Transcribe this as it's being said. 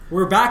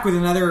We're back with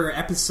another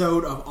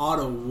episode of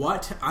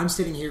Ottawhat. I'm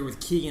sitting here with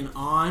Keegan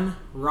On,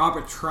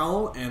 Robert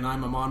Trell, and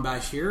I'm Aman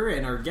Bashir,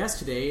 and our guest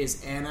today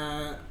is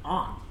Anna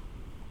On.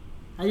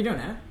 How you doing,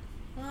 Anna?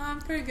 I'm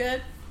pretty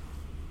good.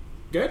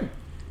 Good.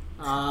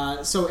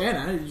 So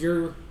Anna,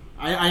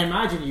 I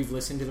imagine you've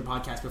listened to the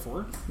podcast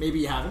before. Maybe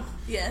you haven't.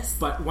 Yes.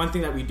 But one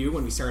thing that we do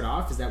when we start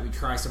off is that we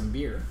try some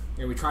beer,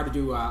 and we try to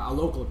do a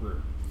local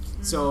brew.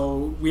 Mm-hmm.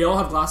 So we all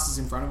have glasses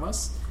in front of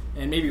us,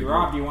 and maybe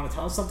Rob, do you want to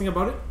tell us something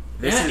about it?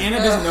 Anna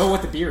doesn't know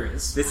what the beer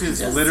is. This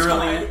is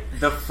literally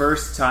the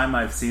first time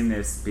I've seen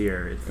this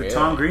beer. It's the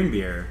Tom Green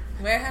beer.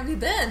 Where have you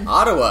been?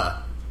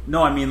 Ottawa.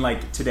 No, I mean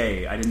like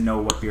today. I didn't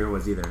know what beer it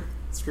was either.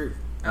 It's true.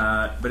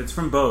 But it's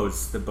from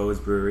Bose, the Bose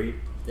Brewery.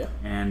 Yeah.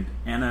 And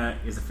Anna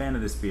is a fan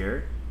of this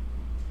beer,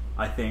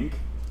 I think.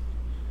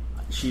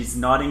 She's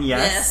nodding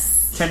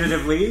yes.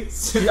 Tentatively.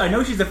 I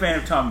know she's a fan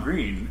of Tom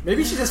Green.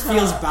 Maybe she just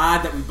feels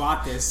bad that we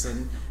bought this,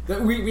 and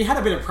that we had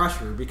a bit of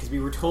pressure because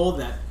we were told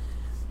that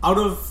out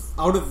of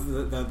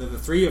the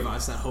three of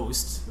us that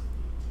host,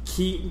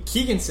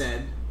 Keegan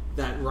said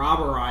that Rob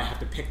or I have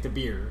to pick the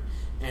beer,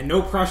 and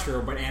no pressure,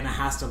 but Anna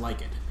has to like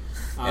it.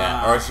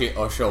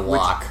 Or she'll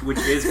walk, which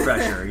is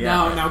pressure.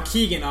 Yeah. Now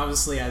Keegan,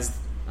 obviously as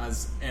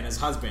Anna's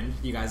husband,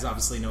 you guys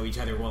obviously know each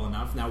other well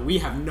enough. Now we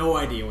have no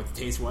idea what the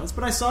taste was,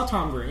 but I saw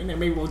Tom Green, and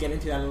maybe we'll get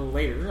into that a little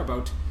later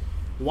about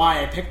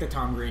why I picked the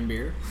Tom Green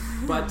beer.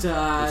 But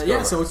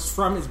so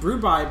it's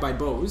brewed by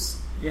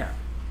Bose. Yeah.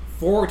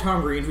 For Tom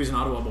Green, who's an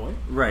Ottawa boy.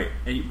 Right.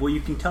 And, well, you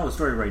can tell the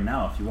story right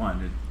now if you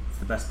want. It's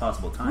the best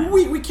possible time.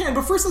 We can,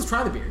 but first let's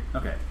try the beer.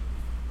 Okay.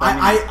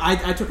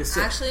 I took a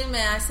sip. Actually,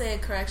 may I say a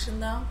correction,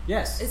 though?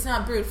 Yes. It's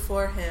not brewed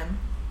for him.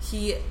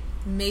 He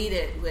made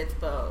it with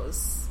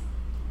Bose.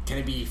 Can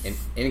it be...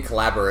 In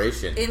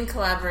collaboration. In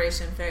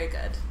collaboration. Very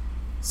good.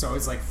 So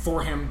it's like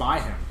for him, by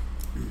him.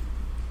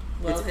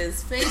 Well,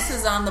 his face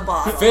is on the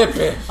bottle.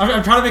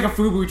 I'm trying to make a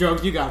FUBU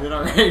joke. You got it,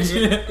 all right.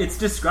 It's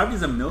described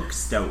as a milk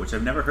stout, which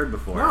I've never heard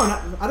before. No,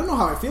 I don't know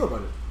how I feel about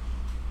it.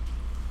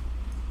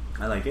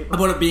 I like it.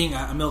 About it being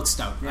a milk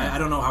stout. Yeah. I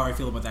don't know how I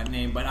feel about that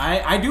name, but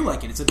I do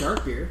like it. It's a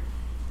dark beer.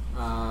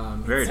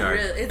 Very dark.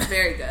 It's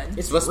very good.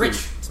 It's supposed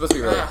rich. It's supposed to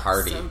be really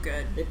hearty. So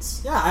good.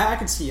 I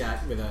can see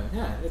that with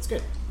it's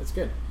good. It's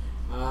good.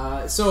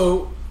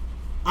 So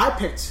I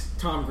picked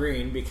Tom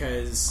Green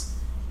because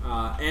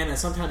Anna,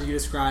 sometimes you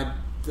describe.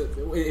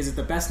 Is it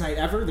the best night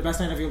ever? The best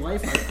night of your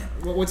life?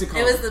 What's it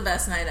called? It was the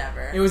best night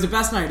ever. It was the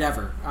best night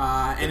ever,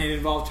 and it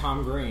involved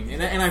Tom Green.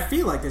 And I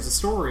feel like there's a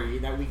story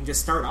that we can just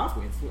start off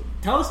with.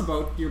 Tell us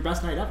about your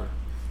best night ever.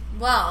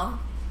 Well,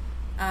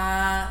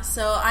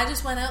 so I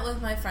just went out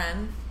with my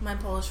friend, my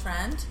Polish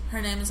friend. Her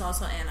name is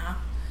also Anna.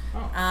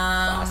 Oh,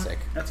 classic.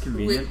 That's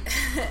convenient.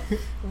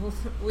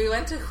 We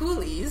went to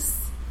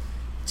Hooley's.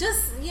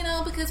 Just,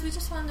 because we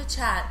just wanted to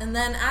chat. And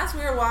then as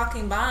we were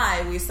walking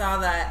by, we saw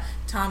that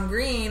Tom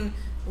Green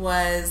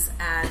was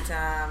at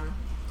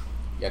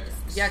Yuck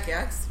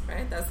Yucks,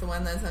 right? That's the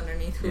one that's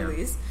underneath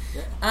Hooley's.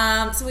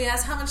 Yeah. So we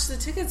asked how much the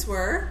tickets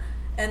were,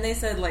 and they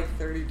said like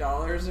 $30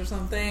 or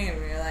something.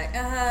 And we were like,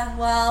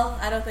 well,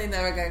 I don't think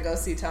that we're going to go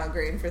see Tom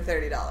Green for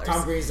 $30.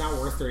 Tom Green's not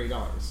worth $30.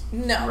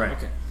 No. Right.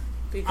 Okay.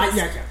 Because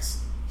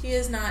yes. he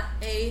is not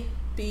A,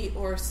 B,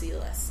 or C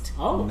list.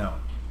 Oh. No.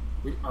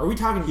 Are we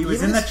talking He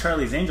was in that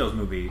Charlie's Angels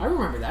movie. I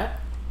remember that.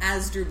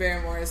 As Drew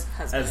Barrymore's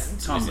husband.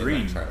 As Tom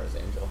Green. Charlie's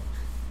Angel.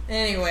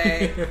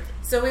 Anyway,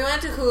 so we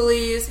went to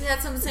Hooley's. We had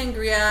some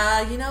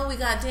sangria. We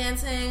got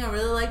dancing. I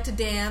really like to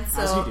dance.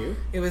 So as you do.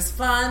 It was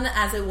fun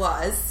as it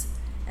was.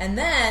 And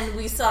then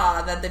we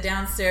saw that the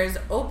downstairs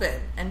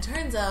opened. And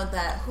turns out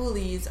that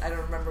Hooley's, I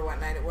don't remember what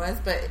night it was,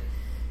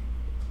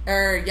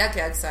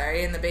 Yuck,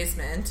 sorry, in the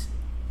basement,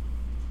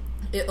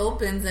 it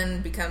opens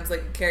and becomes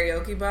like a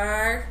karaoke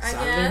bar, I guess.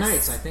 Saturday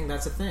nights, I think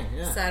that's a thing,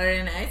 yeah.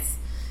 Saturday nights.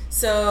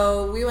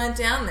 So we went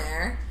down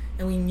there,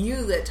 and we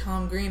knew that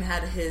Tom Green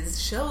had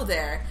his show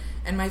there.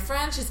 And my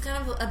friend, she's kind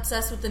of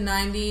obsessed with the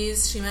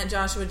 90s. She met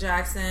Joshua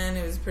Jackson.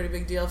 It was a pretty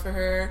big deal for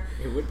her.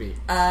 It would be.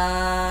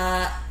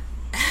 And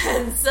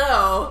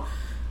so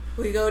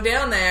we go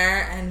down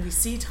there, and we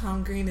see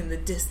Tom Green in the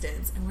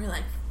distance, and we're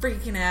like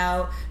freaking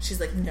out. She's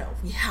like, no,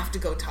 we have to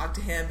go talk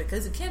to him,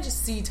 because we can't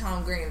just see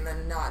Tom Green and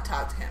then not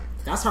talk to him.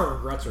 That's how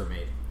regrets are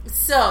made.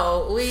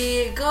 So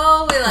we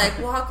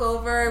walk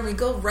over, and we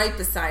go right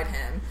beside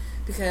him,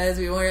 because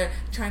we were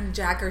trying to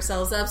jack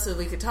ourselves up so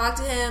we could talk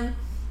to him.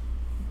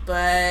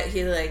 But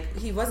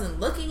he wasn't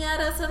looking at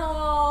us at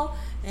all,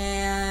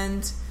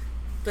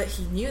 but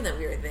he knew that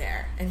we were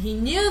there, and he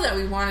knew that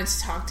we wanted to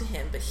talk to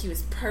him, but he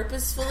was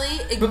purposefully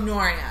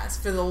ignoring us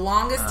for the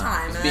longest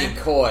time. He was being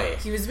coy.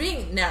 He was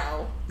being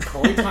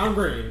Coy Tom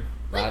Green.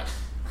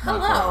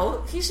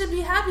 Hello, he should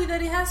be happy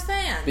that he has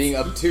fans. Being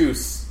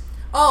obtuse.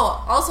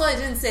 Oh, also I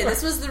didn't say,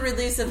 this was the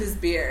release of his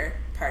beer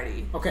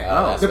party. Okay,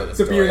 that's what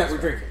the beer that is, we're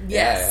drinking.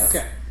 Yes.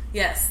 Yeah. Okay.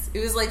 Yes, it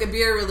was like a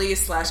beer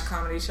release /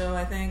 comedy show,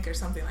 I think, or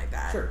something like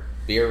that. Sure.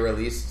 Beer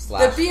release /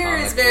 The beer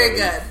is very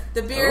release. good.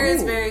 The beer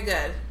is very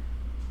good.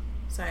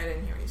 Sorry, I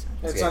didn't hear what you said.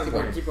 That's not the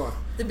point. Keep going.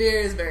 The beer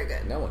is very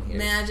good. No one hears.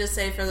 May I just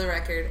say for the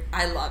record,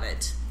 I love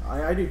it.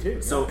 I do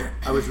too. So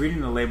I was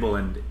reading the label,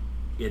 and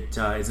it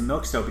is a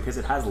milk stout because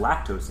it has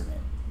lactose in it,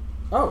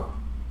 Oh,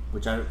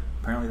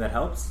 apparently that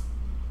helps.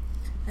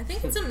 I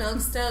think it's a milk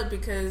stout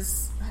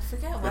because I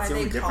forget why That's the they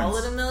only call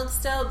difference. it a milk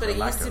stout, but The it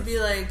used to lactose. be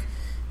like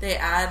they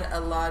add a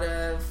lot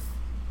of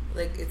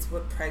like it's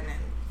what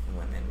pregnant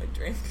women would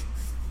drink.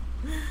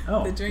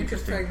 Oh, The drink of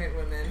interesting. pregnant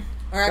women,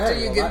 or after Okay,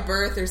 you well, give that-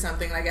 birth or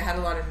something. Like it had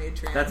a lot of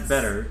nutrients. That's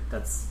better.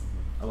 That's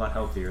a lot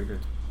healthier.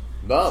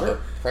 Well, Sure. but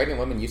pregnant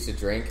women used to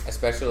drink,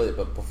 especially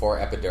before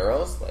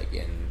epidurals, like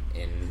in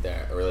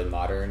the early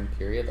modern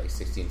period, like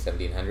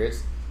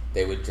 1700s,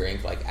 they would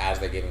drink like as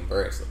they're giving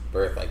birth.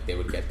 Like they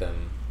would get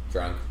them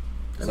drunk.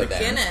 So With that,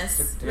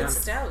 Guinness Yeah. with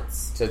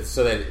stouts.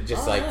 so that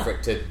just yeah.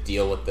 to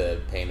deal with the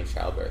pain of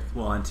childbirth.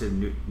 Well, and to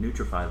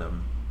nutrify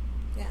them.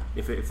 Yeah,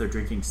 If they're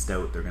drinking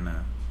stout, they're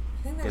gonna.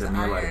 I think Get there's a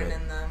meal out of iron it.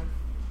 in them.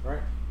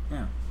 right.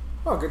 Yeah.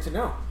 Oh, good to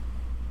know.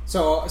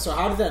 So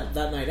how did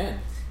that night end?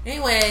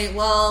 Anyway,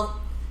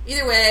 well,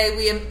 either way,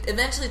 we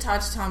eventually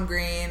talked to Tom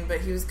Green, but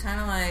he was kind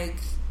of like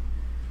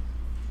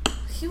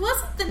he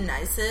wasn't the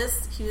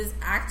nicest. He was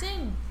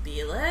acting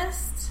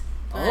B-list,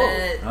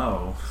 but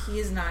Oh.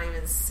 he's not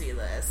even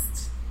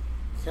C-list.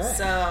 Okay.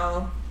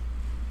 So,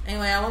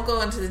 anyway, I won't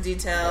go into the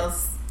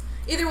details.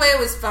 Either way, it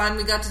was fun.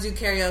 We got to do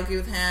karaoke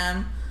with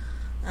him.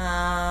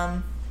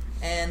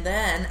 And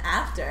then,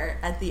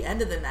 at the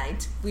end of the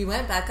night, we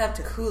went back up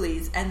to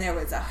Cooley's, and there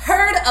was a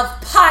herd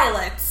of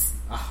pilots.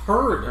 A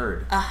herd.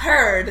 Heard. A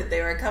herd.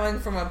 They were coming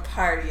from a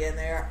party, and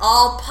they were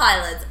all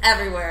pilots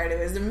everywhere, and it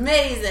was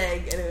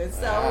amazing, and it was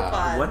so Wow.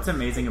 fun. What's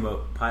amazing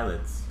about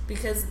pilots?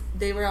 Because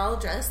they were all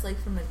dressed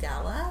like from a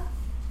gala,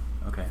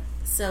 Okay.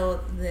 so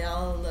they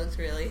all looked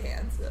really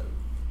handsome.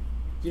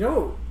 You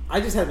know, I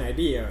just had an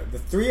idea. The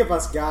three of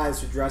us guys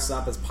should dress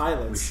up as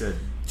pilots. We should.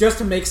 Just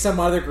to make some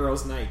other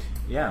girl's night.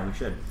 Yeah, we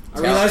should. I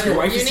realize your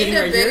wife You is need sitting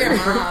a right bigger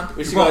here. mob.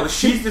 We should Well, go.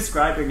 she's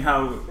describing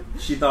how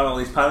she thought all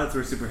these pilots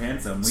were super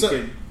handsome. We So-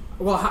 could.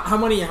 Well, how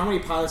many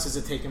pilots does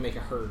it take to make a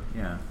herd?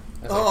 Yeah.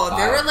 That's Oh, like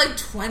there five. were like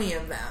 20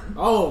 of them.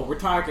 Oh, we're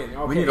talking.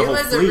 Okay. We need It a whole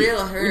was a fleet.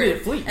 real herd. We need a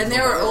fleet. And That's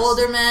there what were that is.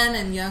 older men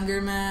and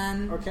younger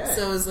men. Okay.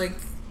 So it was like,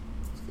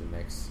 Good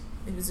mix.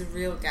 it was a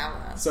real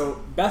gala.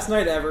 So, best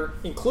night ever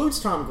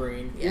includes Tom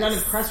Green. You're not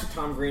Yes. impressed with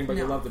Tom Green, but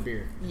you No. love the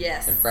beer.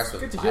 Yes. Impressed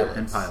with Good to hear. pilots.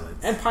 And pilots.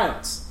 And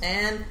pilots.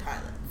 And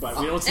pilots. But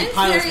we don't see and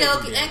pilots making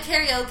karaoke, beer. and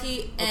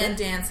karaoke, and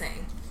Okay.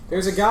 dancing.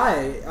 There's a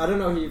guy, I don't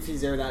know if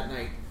he's there that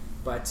night,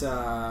 but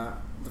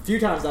the few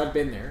times I've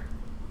been there,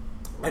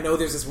 I know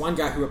there's this one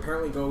guy who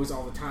apparently goes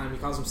all the time. He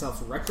calls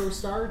himself Retro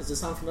Star. Does this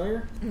sound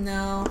familiar?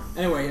 No.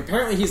 Anyway,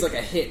 apparently he's like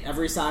a hit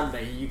every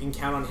Saturday. You can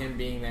count on him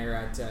being there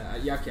at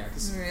Yuck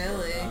Yucks.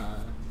 Really?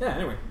 Yeah,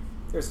 anyway,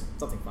 there's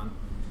something fun.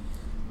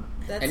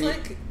 That's And you-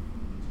 like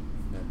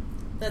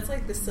that's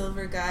like the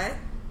silver guy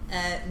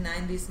at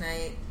 90s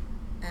night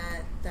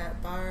at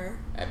that bar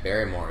At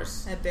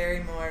Barrymore's, at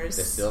Barrymore's.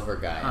 the silver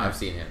guy. Huh. I've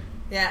seen him.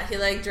 Yeah, he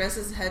like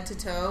dresses head to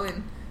toe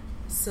in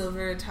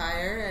silver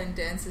attire and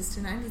dances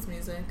to 90s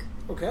music.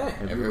 Okay.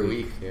 Every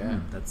week, yeah.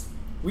 That's.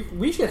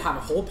 We should have a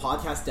whole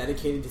podcast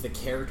dedicated to the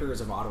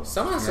characters of Ottawa.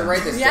 Someone has Yeah. to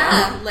write this Yeah,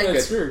 down. like-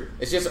 That's Because true.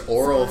 it's just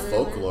oral So-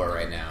 folklore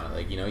right now.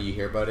 Like, you know, you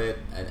hear about it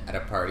at a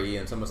party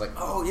and someone's like,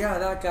 oh, yeah,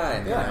 that guy.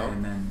 And, Yeah. you know,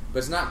 And then. but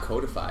it's not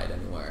codified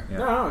anywhere. Yeah.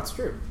 No, it's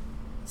true.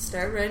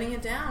 Start writing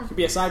it down. Could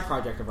be a side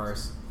project of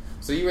ours.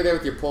 So you were there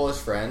with your Polish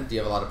friend. Do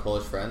you have a lot of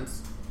Polish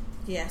friends?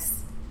 Yes.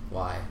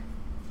 Why?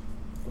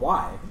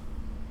 Why?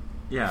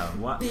 Yeah.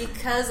 What?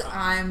 Because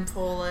I'm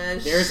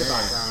Polish. There's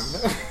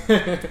a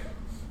background.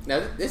 Now,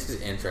 this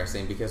is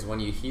interesting because when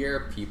you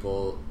hear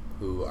people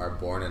who are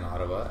born in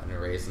Ottawa and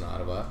are raised in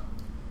Ottawa,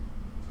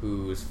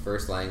 whose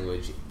first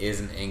language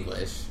isn't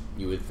English,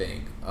 you would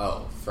think,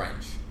 oh,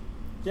 French.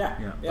 Yeah,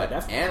 Yeah. yeah, But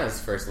definitely.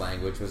 Anna's first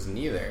language was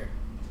neither.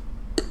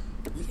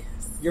 Yes.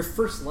 Your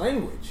first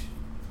language,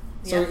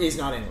 so Yeah. is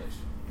not English.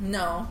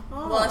 No.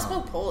 Oh. Well, I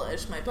spoke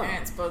Polish. My Oh.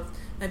 parents both.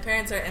 My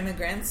parents are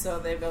immigrants, so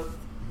they both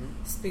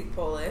speak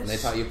Polish. And they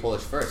taught you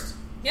Polish first.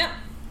 Yep.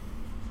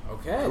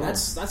 Okay, Cool.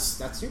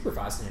 that's super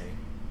fascinating.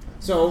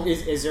 So,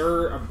 is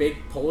there a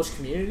big Polish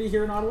community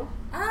here in Ottawa?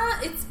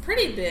 It's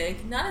pretty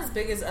big. Not as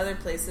big as other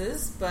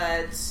places,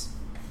 but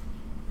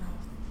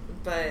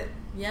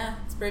yeah,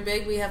 it's pretty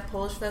big. We have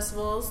Polish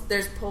festivals.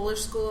 There's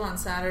Polish school on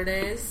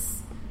Saturdays.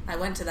 I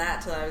went to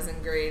that till I was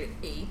in grade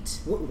 8.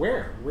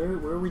 Where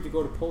would you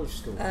go to Polish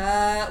school?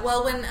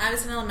 Well, when I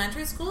was in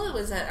elementary school, it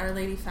was at Our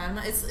Lady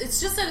Fatima. It's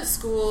just at a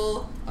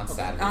school On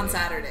Saturday. on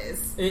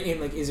Saturdays.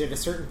 In like, is it a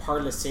certain part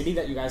of the city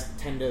that you guys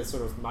tend to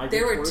sort of migrate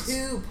There were towards?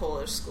 2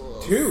 Polish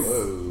schools. Two.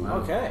 Whoa. Wow.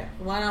 Okay.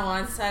 One on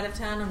one side of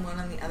town and one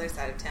on the other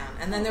side of town.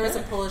 And then there was a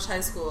Okay. Polish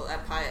high school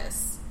at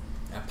Pius.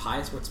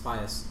 Pius. What's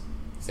Pius?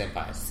 St.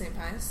 Pius. St.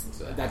 Pius.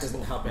 It's a high That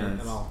doesn't school. help Yeah,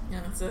 at all.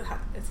 Yeah, it's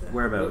a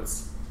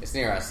Whereabouts? It's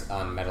near us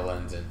on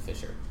Meadowlands and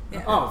Fisher.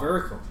 Yeah. Oh,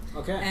 very cool.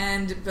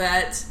 Okay.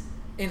 But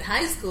in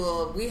high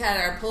school, we had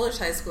our Polish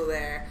high school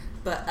there,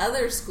 but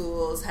other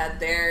schools had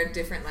their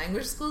different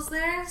language schools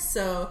there.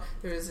 So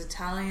there was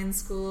Italian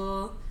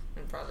school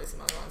and probably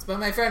some other ones. But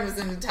my friend was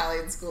in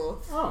Italian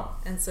school, Oh,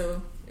 and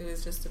so it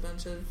was just a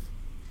bunch of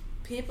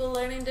people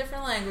learning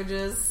different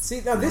languages.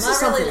 See, now this not is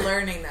something really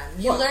learning them.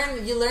 You What?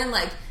 learn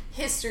like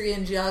history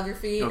and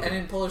geography, Okay. and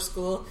in Polish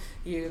school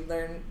you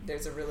learn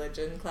there's a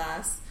religion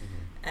class,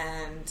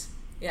 and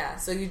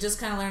so you just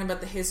kind of learn about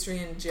the history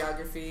and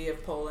geography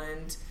of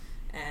Poland,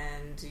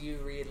 and you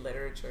read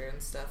literature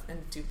and stuff,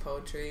 and do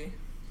poetry.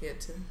 We had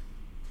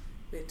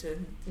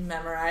to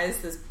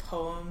memorize this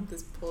poem,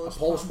 this Polish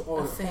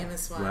poem, a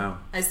famous one. Wow.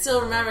 I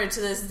still remember it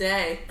to this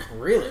day.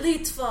 Really?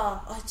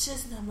 Litwa,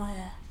 ojczyzna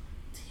moja,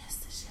 ty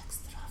jesteś jak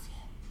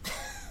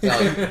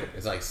zdrowie.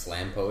 It's like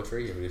slam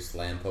poetry. You ever do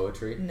slam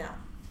poetry? No.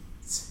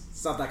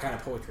 It's not that kind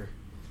of poetry,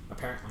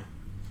 apparently.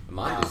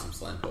 Mine does some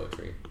slam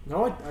poetry.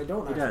 No, I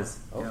don't. He actually. does.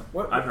 Oh.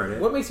 Yep. I've heard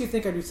it. What makes you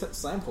think I do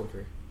slam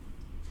poetry?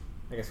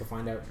 I guess we'll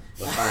find out.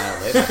 We'll find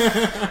out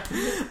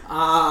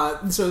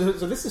later. So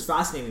this is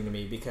fascinating to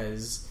me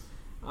because,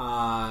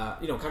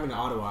 coming to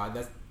Ottawa,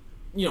 that,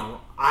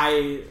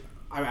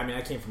 I mean,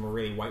 I came from a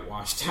really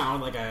whitewashed town,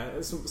 like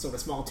a sort of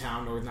small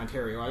town, Northern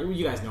Ontario.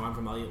 You guys know I'm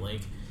from Elliott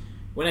Lake.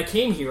 When I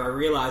came here, I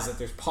realized that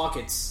there's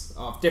pockets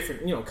of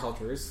different,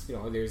 cultures.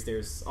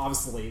 There's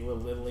obviously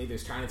Little Italy,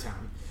 there's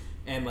Chinatown,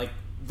 and like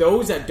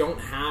those that don't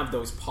have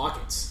those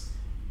pockets,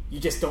 you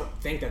just don't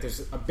think that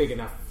there's a big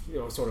enough,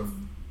 sort of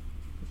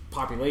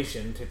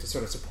population to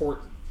sort of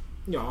support,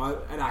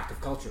 an active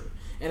culture.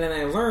 And then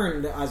I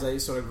learned as I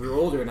sort of grew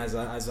older and as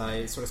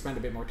I sort of spent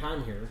a bit more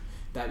time here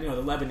that, the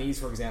Lebanese,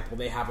 for example,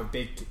 they have a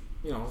big,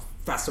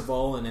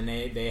 festival, and then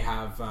they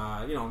have,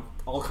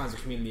 all kinds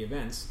of community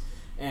events.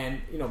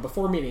 And,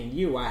 before meeting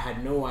you, I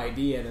had no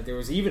idea that there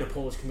was even a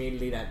Polish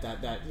community that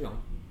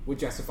would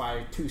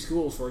justify 2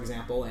 schools, for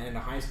example, and a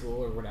high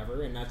school or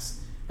whatever. And that's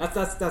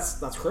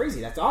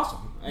crazy. That's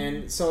awesome.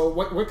 And so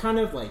what kind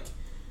of, like,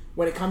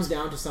 when it comes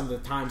down to some of the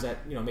times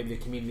that, maybe the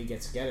community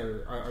gets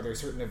together, are there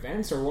certain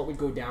events, or what would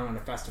go down on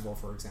a festival,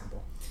 for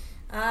example?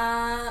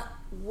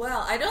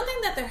 Well, I don't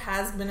think that there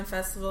has been a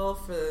festival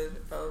for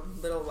a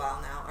little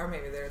while now, or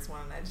maybe there's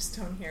one and I just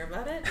don't hear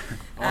about it.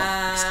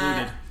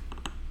 Excluded.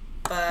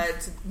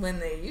 But when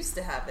they used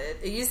to have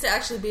it used to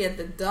actually be at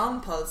the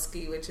Dom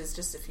Polski, which is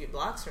just a few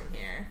blocks from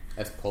here.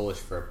 That's Polish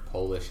for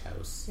Polish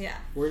house. Yeah.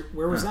 Where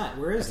was that?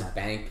 Where is That's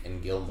that? a bank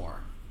in Gilmore.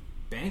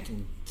 Bank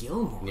in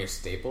Gilmore. Near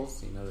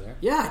Staples, there?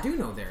 Yeah, I do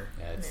know there.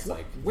 Yeah, it's Yeah.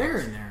 like... Where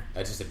in there?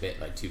 Just a bit,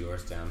 like 2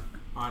 doors down.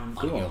 On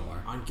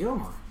Gilmore. On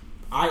Gilmore.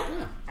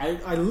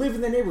 I live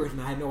in the neighborhood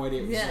and I had no idea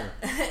it was Yeah,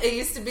 there. it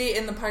used to be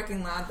in the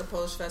parking lot, the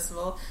Polish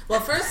festival.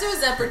 Well, first it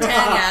was at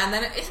Britannia, and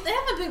then they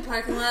have a big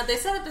parking lot. They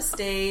set up a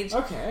stage.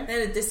 Okay. They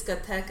had a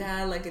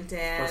discoteca, like a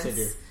dance. Of course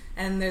they do.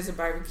 And there's a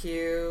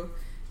barbecue,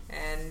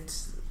 and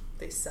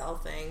they sell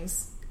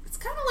things. It's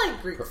kind of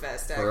like Greek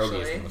Fest, Pierogies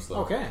actually. mostly.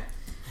 Okay.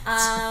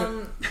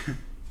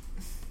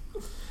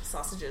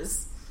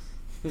 Sausages.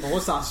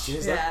 Polish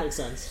sausages, Yeah. that makes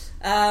sense.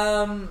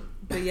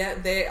 But yeah,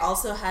 they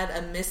also had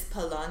a Miss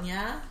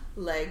Polonia,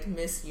 like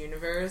Miss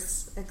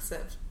Universe,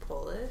 except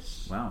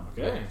Polish. Wow.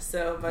 Okay.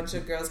 So a bunch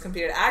of girls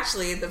competed.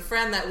 Actually, the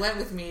friend that went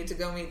with me to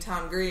go meet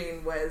Tom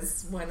Green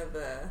was one of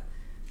the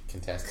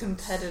Contestants.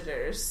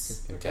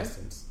 competitors.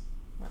 Contestants.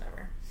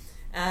 Whatever.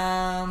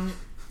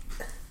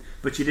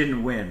 But you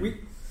didn't win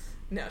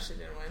No, she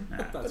didn't win.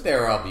 Nah, But they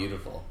were all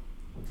beautiful.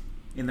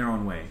 in their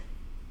own way.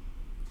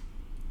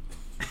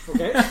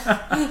 Okay.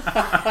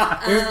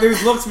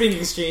 There's looks being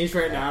exchanged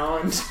right now,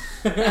 and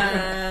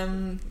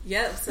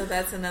Yep, so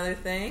that's another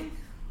thing.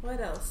 What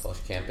else? Polish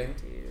camping.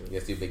 You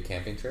guys do a big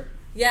camping trip?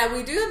 Yeah,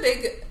 we do a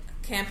big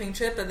camping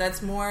trip, but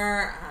that's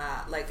more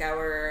like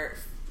our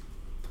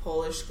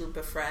Polish group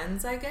of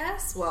friends, I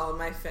guess. Well,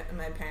 my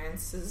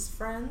parents'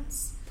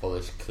 friends.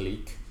 Polish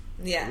clique.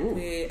 Yeah, Ooh.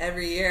 we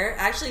every year.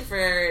 Actually,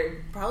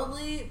 for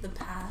probably the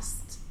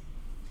past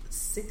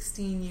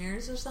 16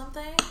 years or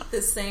something,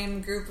 the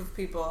same group of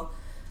people.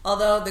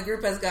 Although the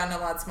group has gotten a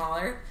lot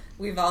smaller,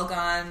 we've all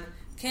gone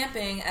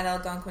camping at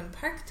Algonquin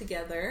Park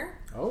together.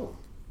 oh,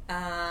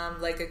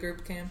 Like a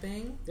group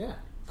camping yeah.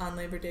 on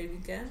Labor Day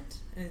weekend,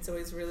 and it's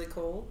always really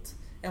cold.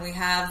 And we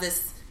have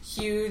this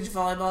huge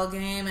volleyball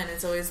game, and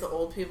it's always the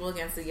old people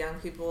against the young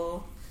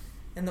people.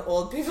 And the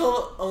old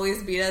people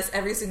always beat us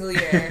every single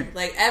year.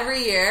 Like,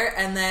 every year.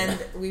 And then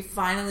we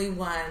finally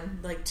won,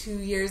 like, 2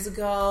 years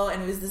ago.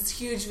 And it was this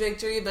huge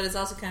victory. But it's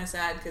also kind of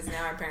sad because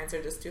now our parents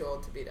are just too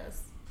old to beat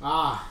us.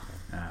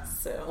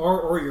 So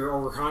Or you're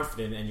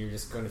overconfident and you're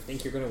just going to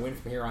think you're going to win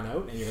from here on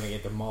out, and you're going to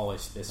get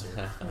demolished this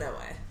year. no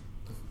way.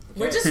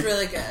 We're just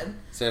really good.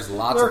 So there's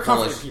lots They're of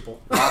confident Polish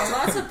people.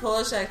 Lots of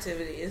Polish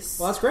activities.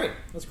 Well, that's great.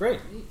 That's great.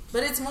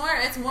 But it's more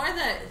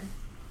that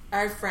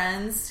our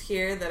friends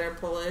here that are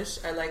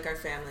Polish are like our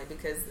family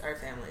because our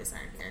families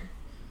aren't here.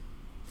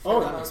 For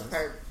the That makes most sense.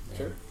 part,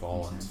 Sure.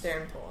 Poland. they're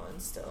in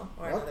Poland still,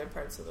 or in Well, other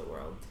parts of the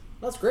world.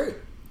 That's great.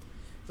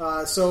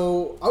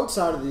 So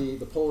outside of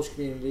the Polish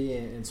community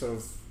and sort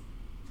of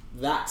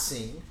that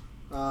scene,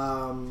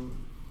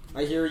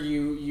 I hear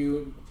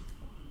you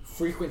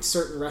frequent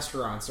certain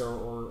restaurants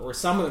or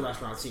some of the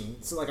restaurant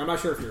scenes. So, like, I'm not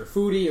sure if you're a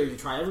foodie or you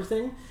try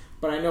everything,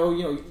 but I know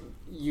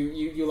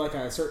you like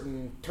a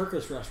certain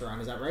Turkish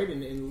restaurant. Is that right?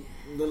 In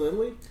Little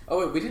Italy? Oh,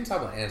 wait, we didn't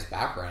talk about Anna's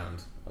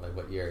background. Like,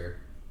 what your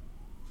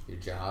your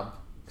job?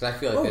 Because I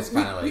feel like this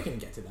kind of like we can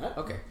get to that.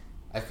 Okay,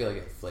 I feel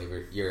like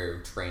your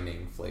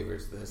training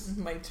flavors this.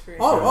 My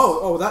training.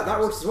 Oh, that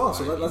works as well.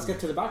 So let's get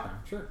to the background.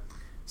 Sure.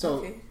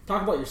 So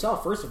talk about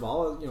yourself first of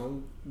all.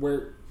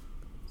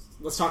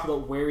 Let's talk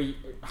about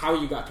how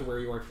you got to where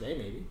you are today,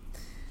 maybe.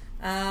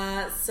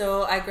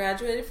 So I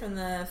graduated from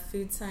the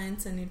Food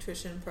Science and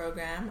Nutrition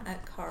program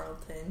at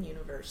Carleton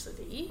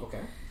University.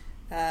 Okay.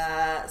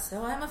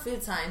 So I'm a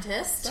food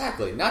scientist.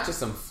 Exactly. Not just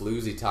some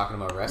floozy talking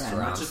about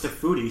restaurants. Not just a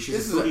foodie.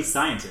 She's a foodie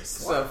scientist.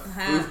 She's a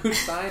food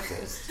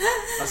scientist.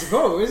 I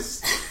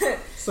suppose.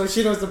 So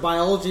she knows the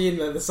biology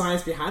and the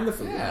science behind the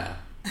food. Yeah.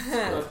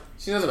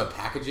 She knows about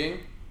packaging.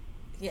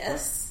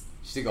 Yes.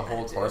 She took a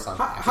whole course on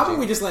packaging. How about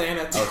we just let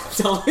Anna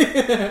tell me?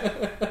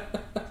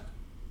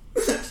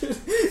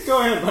 Go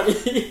ahead,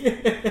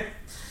 buddy.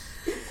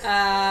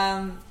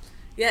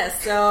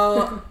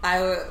 So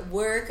I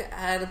work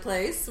at a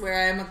place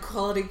where I'm a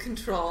quality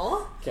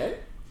control. Okay.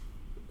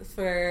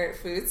 For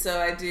food, so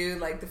I do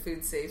like the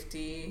food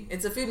safety.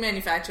 It's a food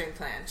manufacturing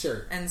plant.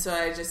 Sure. And so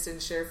I just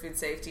ensure food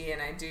safety,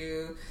 and I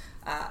do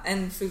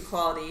and food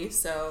quality.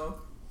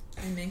 So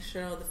I make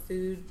sure all the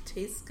food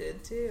tastes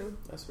good too.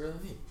 That's really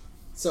neat.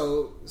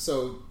 So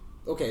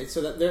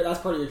that's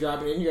part of your job,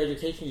 and in your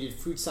education you did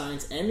food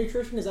science and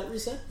nutrition. Is that what you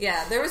said?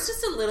 Yeah, there was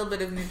just a little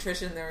bit of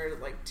nutrition. There were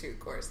like 2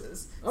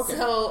 courses. Okay.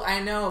 So I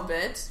know a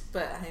bit,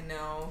 but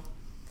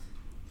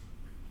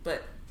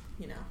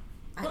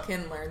I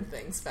can learn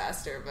things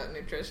faster about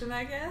nutrition,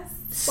 I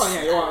guess.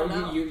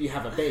 Well, you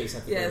have a base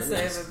at the Yes,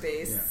 very I least. have a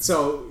base. Yeah.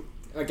 So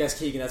I guess,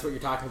 Keegan, that's what you're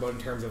talking about in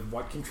terms of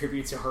what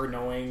contributes to her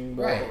knowing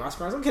more about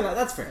restaurants. Okay,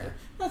 that's fair. Yeah.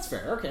 That's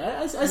fair. Okay,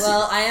 I see.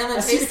 Well, I am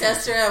a taste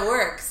tester at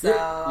work, so...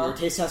 You're a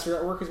taste tester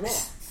at work as well.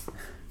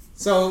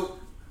 So,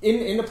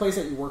 in the place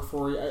that you work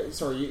for,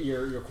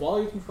 your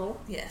quality control?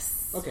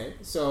 Yes. Okay,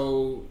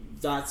 so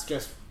that's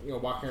just,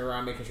 walking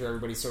around making sure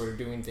everybody's sort of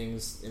doing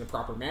things in a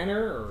proper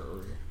manner,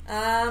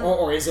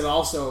 or is it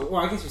also...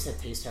 Well, I guess you said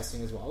taste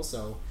testing as well,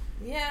 so...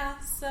 Yeah,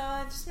 so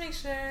I just make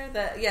sure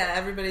that,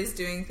 everybody's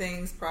doing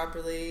things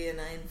properly, and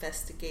I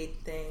investigate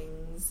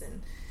things,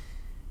 and...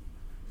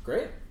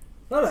 Great.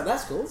 No,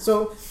 that's cool.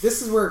 So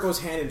this is where it goes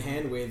hand in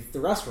hand with the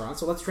restaurant.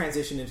 So let's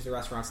transition into the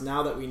restaurants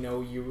now that we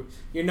know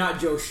you're not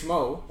Joe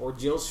Schmo or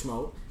Jill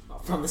Schmo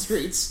from the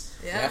streets.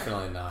 Yeah.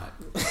 Definitely not.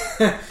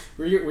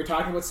 We're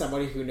talking about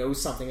somebody who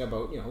knows something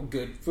about,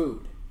 good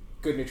food,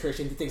 good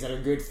nutrition, things that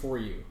are good for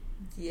you.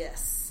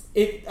 Yes.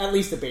 At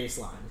least the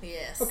baseline.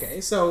 Yes.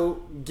 Okay,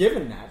 so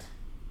given that,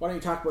 why don't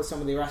you talk about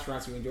some of the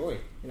restaurants you enjoy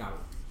in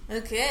Ottawa?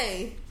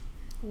 Okay.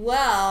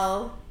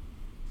 Well,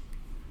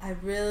 I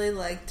really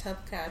like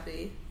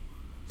Topkapi.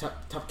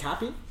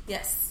 Topkapi?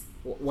 Yes.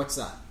 What's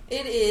that?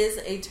 It is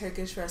a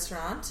Turkish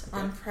restaurant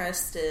on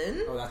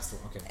Preston. Oh, that's the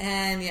one. Okay.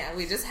 And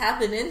we just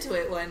happened into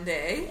it one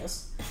day.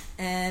 Yes.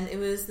 And it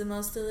was the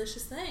most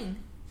delicious thing.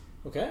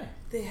 Okay.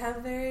 They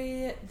have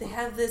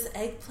this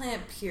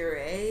eggplant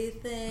puree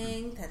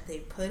thing that they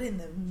put in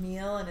the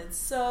meal, and it's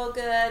so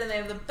good. And they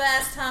have the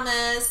best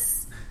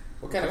hummus.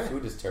 What kind of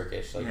food is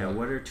Turkish? What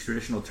are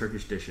traditional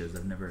Turkish dishes?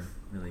 I've never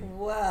really...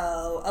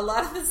 Well, a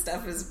lot of the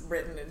stuff is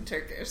written in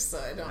Turkish, so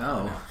I don't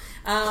know.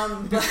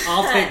 But,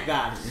 I'll take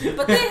that.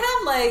 But they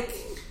have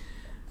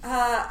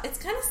it's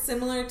kind of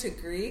similar to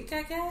Greek,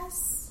 I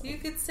guess you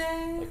could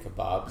say. Like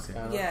kebabs?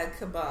 Kind of? Yeah,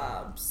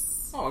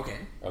 kebabs. Oh, okay.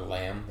 Or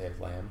lamb? They have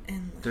lamb.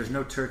 There's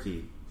no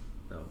turkey,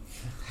 though.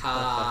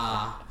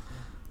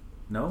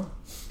 No?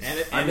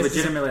 I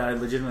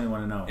legitimately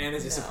want to know.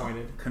 Anna's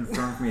disappointed.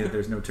 Confirm for me that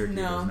there's no turkey.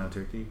 No. There's no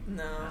turkey?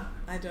 No,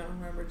 I don't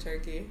remember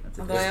turkey. That's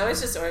Although I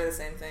always just order the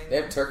same thing. They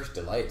have Turkish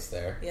delights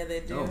there. Yeah, they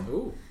do. Oh,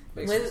 ooh.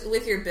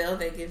 With your bill,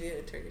 they give you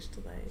a Turkish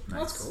delight. Nice.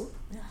 That's cool.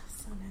 Yeah,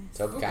 so nice.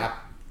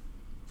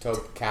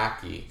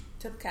 Topkapi.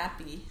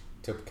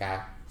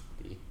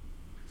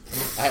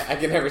 I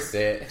can never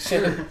say it.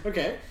 Sure.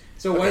 Okay.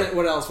 So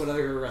what else? What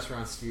other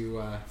restaurants do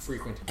you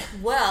frequent?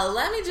 Well,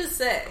 let me just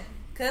say,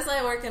 because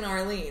I work in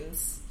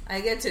Orleans, I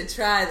get to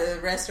try the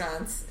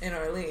restaurants in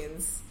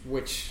Orleans.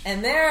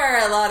 And there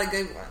are a lot of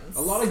good ones.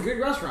 A lot of good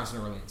restaurants in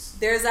Orleans.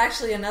 There's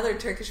actually another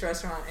Turkish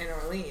restaurant in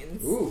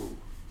Orleans. Ooh.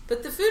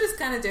 But the food is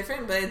kind of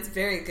different, but it's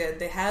very good.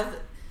 They have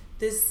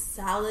this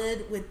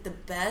salad with the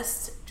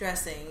best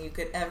dressing you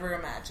could ever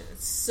imagine.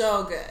 It's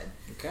so good.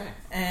 Okay.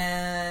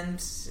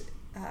 And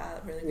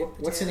really good potatoes.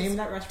 What's the name of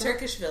that restaurant?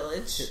 Turkish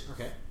Village.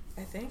 Okay.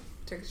 I think.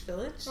 Turkish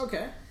Village.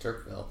 Okay.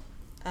 Turkville.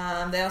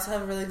 They also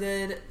have a really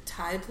good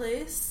Thai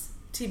place,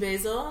 T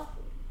Basil.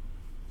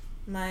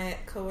 My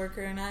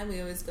coworker and I,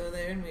 we always go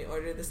there and we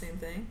order the same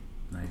thing.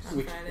 Nice.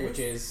 On Fridays. Which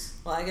is?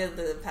 Well, I get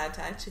the pad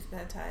thai, chicken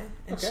pad thai,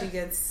 and she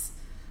gets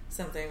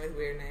something with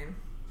weird name.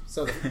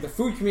 So the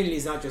food community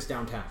is not just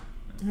downtown.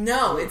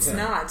 No, it's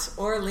not.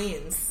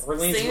 Orleans.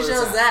 Saint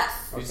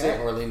Joseph. You say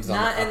Orleans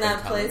not in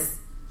that place.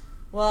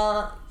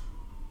 Well,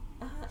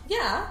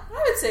 yeah,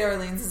 I would say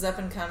Orleans is up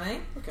and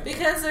coming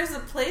because there's a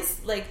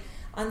place like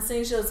on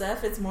Saint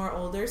Joseph. It's more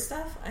older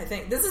stuff. I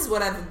think this is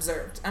what I've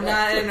observed. I'm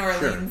not an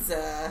Orleans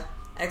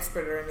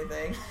expert or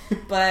anything,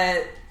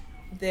 but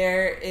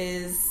there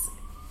is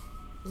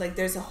like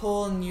there's a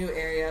whole new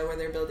area where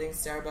they're building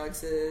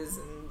Starbuckses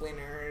and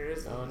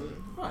Winners and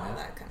all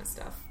that kind of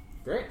stuff.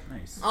 Great.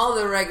 Nice. All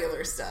the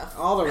regular stuff.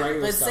 All the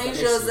regular but stuff. But Saint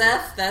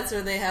Joseph, that's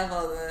where they have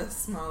all the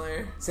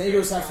smaller. Saint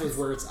Joseph is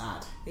where it's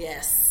at.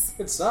 Yes.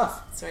 Good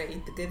stuff. That's where I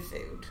eat the good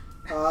food.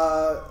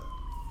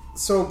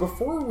 So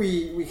before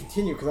we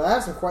continue, because I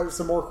have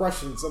some more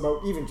questions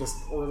about even just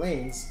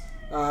Orleans.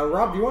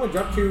 Rob, do you want to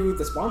jump to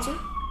the sponsor?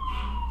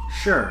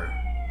 Sure.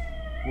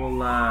 Well,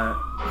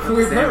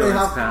 we apparently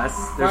have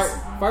pass. There's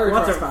fire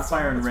lots of pass.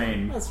 fire and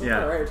rain. That's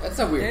yeah. right. That's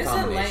a weird There's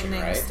combination, a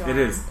lightning right? storm. It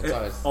is.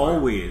 It's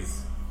Always.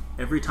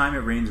 Every time it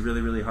rains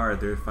really, really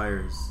hard, there are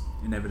fires,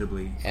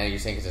 inevitably. And you're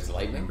saying because it's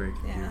lightning?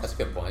 Yeah. That's a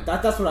good point.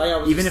 That's what I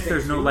always Even just if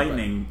there's think no too,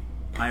 lightning,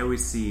 I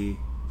always see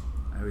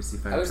fire I always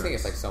think trucks.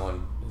 it's like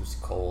someone who's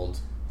cold,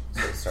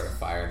 so they start a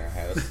fire in their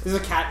house. but There's a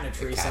cat in a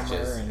tree It catches,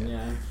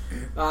 somewhere,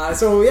 and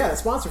so the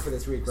sponsor for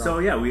this week, Rob. So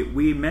yeah,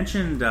 we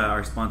mentioned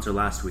our sponsor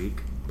last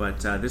week, but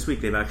this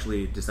week they've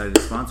actually decided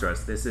to sponsor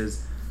us. This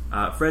is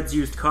Fred's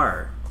Used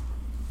Car.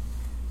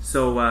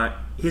 So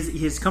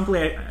his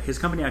company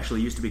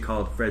actually used to be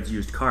called Fred's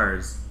Used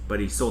Cars, but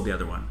he sold the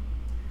other one.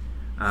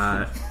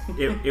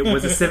 It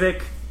was a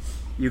Civic.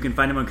 You can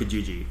find him on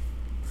Kijiji.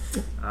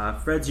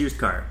 Fred's Used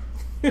Car.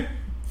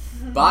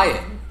 Buy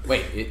it.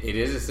 Wait, it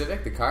is a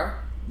Civic, the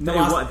car? No,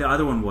 the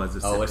other one was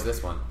a Civic. Oh, what's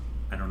this one?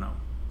 I don't know.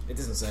 It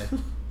doesn't say.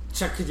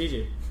 Check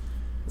Kijiji.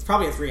 It's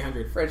probably a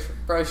 300. Fred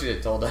probably should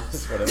have told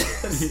us what it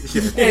was.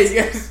 Yeah. Hey,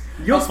 you guys,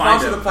 You'll I'll find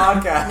sponsor it. the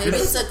podcast. Maybe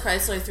it's a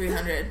Chrysler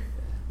 300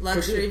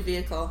 luxury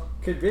vehicle.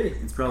 Could be.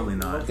 It's probably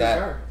not.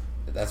 That's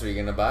what you're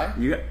gonna buy?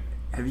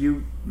 Have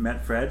you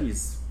met Fred?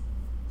 He's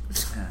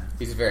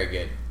He's very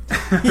good.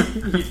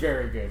 He's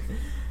very good.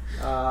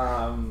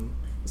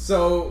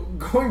 So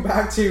going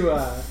back to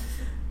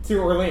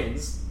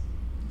Orleans.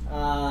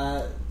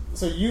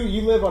 So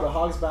you live on a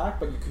Hog's Back,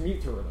 but you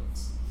commute to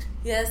Orleans.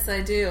 Yes,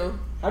 I do.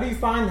 How do you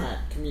find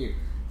that commute?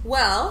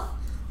 Well,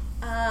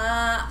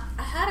 I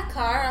had a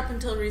car up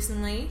until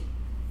recently,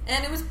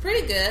 and it was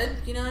pretty good.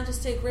 You know, I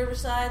just take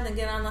Riverside and then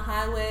get on the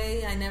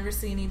highway. I never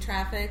see any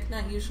traffic,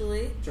 not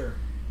usually. Sure.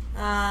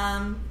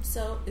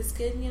 So it's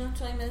good,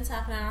 20 minutes,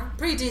 half an hour.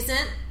 Pretty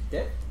decent.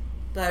 Yeah.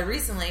 But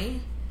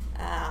recently,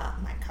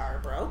 my car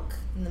broke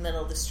in the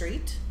middle of the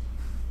street.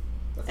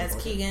 As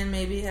Keegan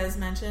maybe has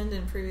mentioned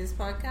in previous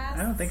podcasts.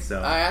 I don't think so.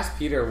 I asked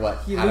Peter how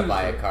to alluded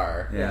buy to a it.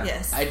 car. Yeah.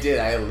 Yes. I did.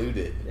 I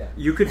alluded. Yeah.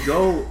 You could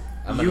go.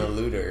 I'm an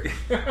eluder.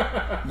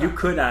 You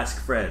could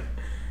ask Fred.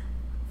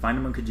 Find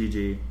him on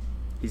Kijiji.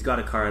 He's got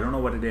a car. I don't know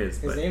what it is,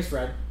 His but name's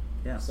Fred.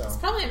 yeah. So It's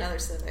probably another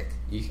Civic.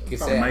 You could It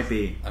say might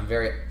be. I'm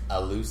very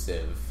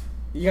elusive.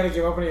 you gotta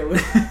give up any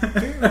illusion.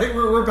 I think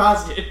we're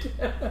past it.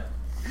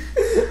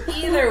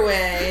 Either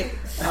way.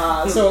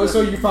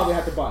 So you probably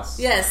have to bus.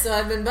 Yes, so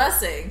I've been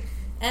busing.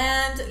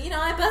 And,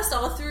 I bussed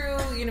all through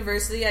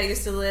university. I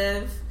used to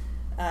live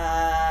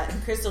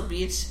in Crystal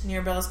Beach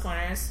near Bell's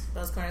Corners.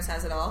 Bell's Corners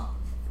has it all.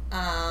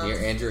 Near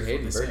Andrew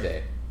Hayden's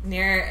birthday.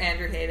 Near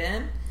Andrew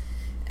Hayden.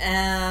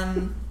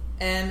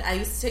 And I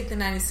used to take the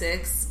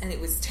 96, and it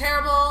was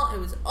terrible. It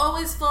was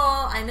always full.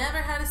 I never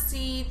had a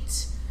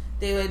seat.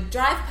 They would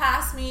drive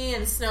past me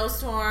in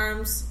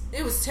snowstorms.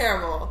 It was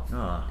terrible.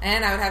 Oh.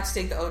 And I would have to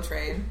take the O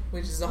train,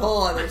 which is a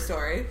whole other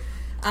story.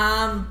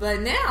 But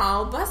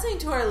now, busing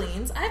to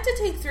Orleans, I have to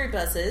take 3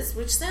 buses,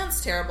 which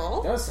sounds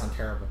terrible. It does sound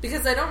terrible.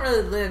 Because I don't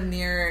really live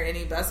near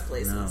any bus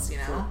places, No.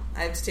 Sure.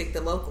 I have to take the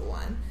local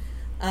one.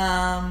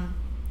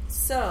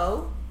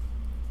 So,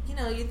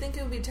 you'd think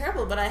it would be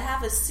terrible, but I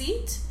have a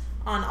seat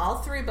on all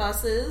 3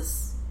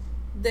 buses.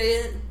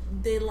 They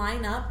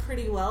line up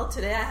pretty well.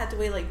 Today I had to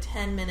wait like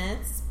 10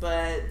 minutes,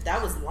 but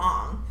that was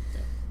long.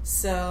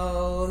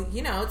 So,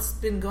 it's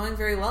been going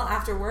very well.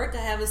 After work, I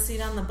have a seat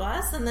on the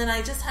bus, and then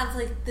I just have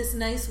like this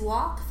nice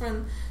walk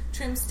from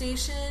Trim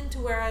Station to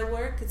where I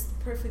work. It's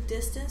the perfect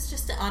distance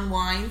just to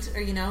unwind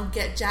or,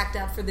 get jacked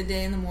up for the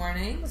day in the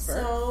morning. That's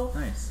fair. So,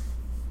 Nice.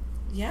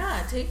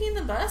 yeah, taking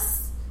the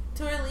bus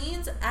to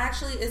Orleans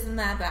actually isn't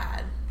that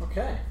bad.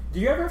 Okay. Do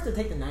you ever have to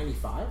take the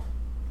 95?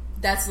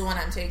 That's the one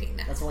I'm taking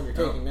now. That's the one you're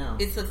taking now.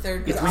 It's the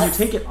third It's bus. when you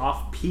take it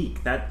off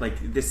peak. That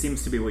this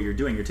seems to be what you're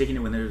doing. You're taking it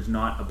when there's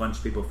not a bunch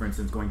of people, for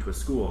instance, going to a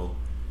school.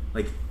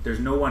 Like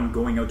there's no one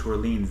going out to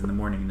Orleans in the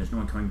morning, and there's no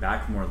one coming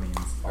back from Orleans.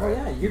 Oh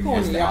yeah, you're going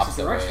It's in the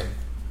opposite direction. way.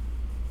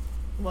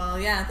 Well,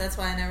 yeah, that's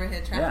why I never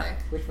hit traffic.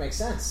 Which makes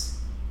sense.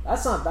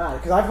 That's not bad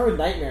because I've heard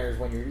nightmares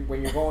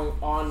when you're going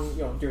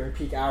on during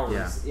peak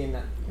hours in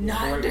that the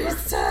right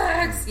 96!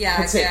 direction. Yeah,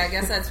 That's okay, it. I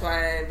guess that's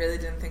why I really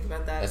didn't think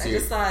about that. That's I what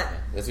just thought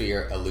That's what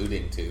you're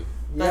alluding to.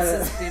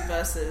 buses be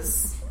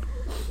buses.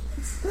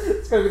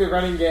 It's gonna be the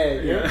running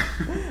gag. Yeah.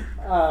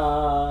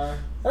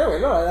 Anyway,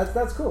 no,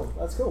 that's cool.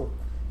 That's cool.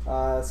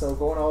 So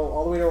going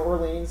all the way to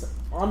Orleans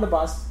on the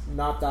bus,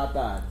 not that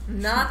bad.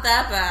 Not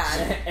that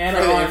bad. And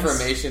For the on-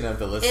 information of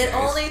the listeners. It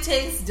only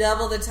takes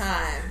double the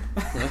time.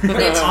 Which Only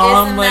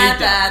isn't that double.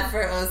 bad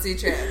for OC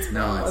trips.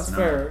 No, it's That's not.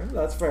 fair.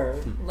 That's fair.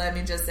 Let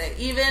me just say,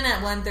 even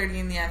at 1:30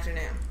 in the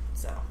afternoon.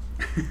 So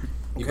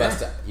You bust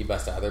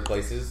to other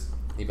places.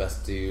 You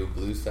bust to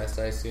Blues Fest,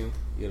 I assume.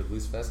 You go to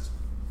Blues Fest.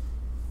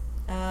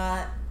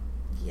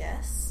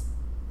 Yes.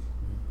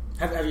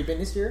 Have you been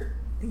this year?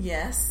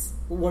 Yes.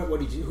 Who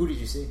did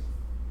you see?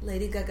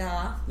 Lady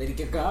Gaga. Lady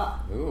Gaga.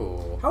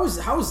 Ooh. How was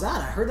that?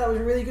 I heard that was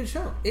a really good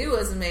show. It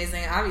was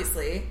amazing,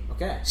 obviously.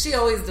 Okay. She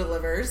always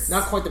delivers.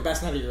 Not quite the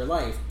best night of your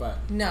life, but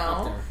No.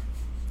 up there.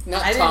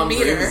 Not I Tom didn't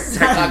meet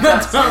Green. her.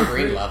 Not Tom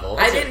Green level.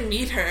 I didn't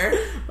meet her.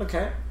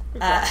 Okay.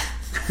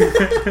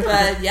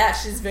 But yeah,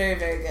 she's very,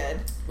 very good.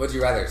 Would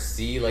you rather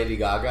see Lady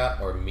Gaga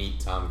or meet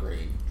Tom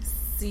Green?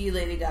 See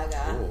Lady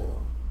Gaga. Ooh.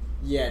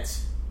 Yet,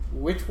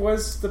 which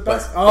was the But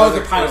best? Oh, the it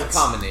was pilots. a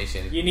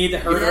combination. You need the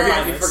You herd of Yeah. forgot,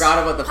 you pilots.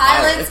 forgot about the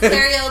Pilots, pilot.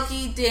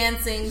 karaoke,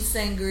 dancing,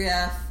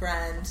 sangria,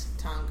 friend,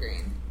 Tom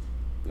Green.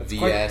 That's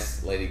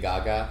VS Lady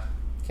Gaga.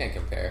 Can't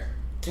compare.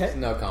 Okay.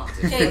 No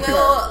competition. Okay,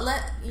 well,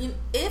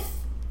 if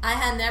I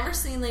had never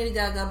seen Lady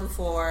Gaga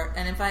before,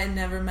 and if I had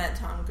never met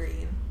Tom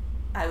Green,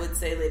 I would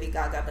say Lady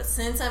Gaga. But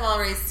since I've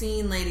already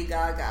seen Lady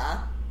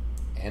Gaga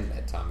And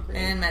met Tom Green.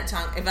 and met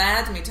Tom, if I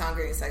had to meet Tom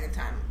Green a second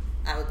time,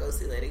 I would go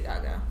see Lady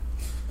Gaga.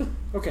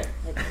 Okay.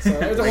 So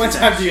it was a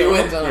one-time She deal.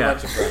 went on Yeah. a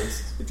bunch of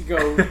friends. To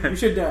go.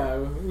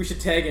 We should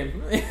tag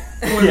him.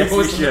 Yes,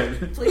 we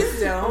should. Please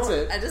don't. That's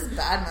it. I just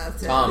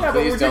badmouthed him. Tom, Yeah, but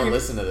please we're don't drinking-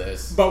 listen to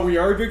this. But we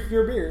are drinking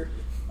your beer.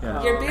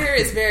 Yeah. Your beer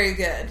is very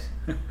good.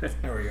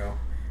 There we go.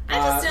 I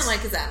just didn't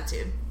like his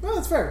attitude. Well,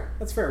 that's fair.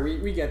 That's fair.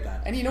 We get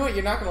that. And you know what?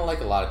 You're not going to like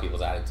a lot of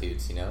people's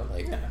attitudes, you know?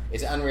 Like, Yeah.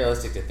 it's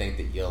unrealistic to think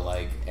that you'll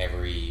like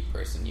every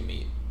person you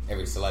meet,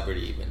 every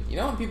celebrity even. You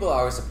know when people are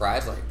always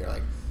surprised, like, they're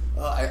like,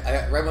 oh,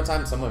 I read one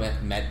time someone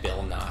met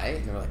Bill Nye,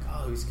 and they were like,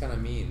 oh, he's kind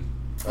of mean.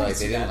 Or, like,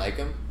 they didn't like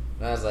him.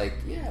 And I was like,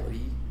 yeah, but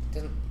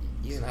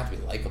he doesn't have to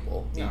be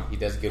likable. No. He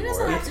does good He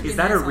doesn't work. have to be Is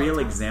that nice a all real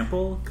the time.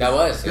 example? 'Cause That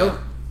was, Bill,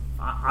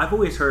 yeah. I've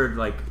always heard,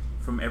 like,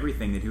 from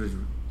everything that he was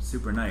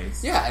super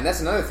nice. Yeah, and that's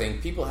another thing.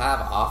 People have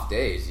off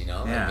days, you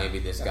know? Yeah. Like maybe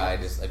this guy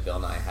just, like Bill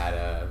Nye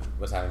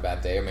was having a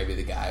bad day, or maybe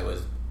the guy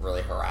was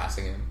really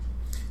harassing him.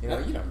 You know,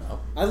 you don't know.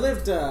 I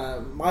lived.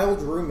 My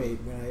old roommate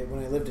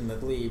when I lived in the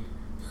Glebe,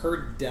 her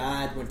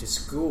dad went to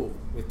school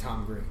with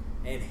Tom Green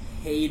and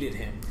hated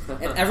him.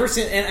 And ever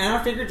since, and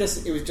I figured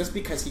it was just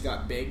because he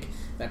got big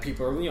that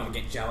people are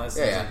get jealous.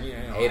 Yeah, and yeah.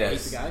 I Hate hate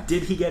us. the guy.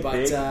 Did he get But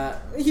big?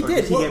 he Or did.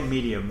 did he Well, get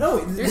medium? No,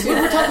 we're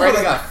talking Brady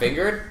about got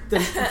fingered?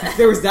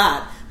 there was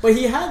that, but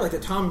he had like the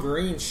Tom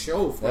Green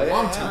show for a Yeah,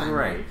 long yeah, time,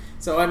 right.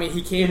 So I mean,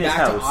 he came In his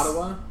back to house.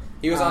 Ottawa.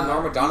 He was on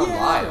Norm Macdonald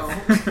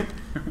Live. no.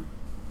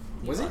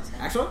 Was he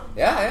actually?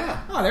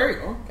 Yeah. Oh, there you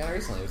go. Kind of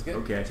recently. It was good.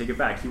 Okay, I take it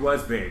back. He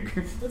was big.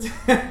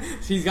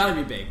 She's got to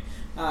be big.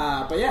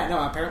 But yeah, no.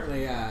 Apparently,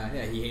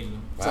 he hated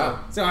him. Wow.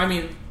 So I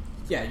mean,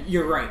 yeah,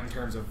 you're right in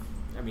terms of.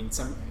 I mean,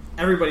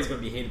 everybody's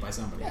going to be hated by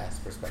somebody. Yeah, it's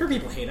perspective. Sure,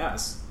 people hate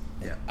us.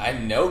 Yeah. I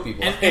know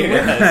people And hate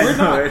we're,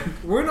 us.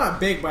 we're not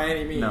big by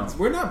any means. No.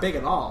 We're not big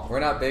at all. We're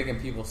not big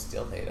and people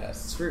still hate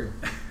It's us. true.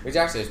 Which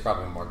actually is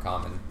probably more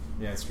common.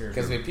 Yeah, it's true.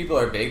 Because if people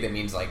are big, that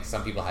means like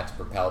some people had to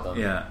propel them.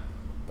 Yeah.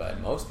 But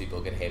most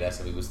people could hate us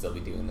and we would still be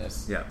doing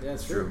this. Yeah. Yeah,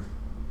 it's true.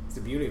 It's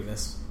the beauty of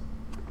this,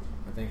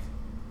 I think.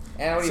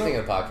 And what do you So- think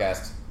of the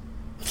podcast?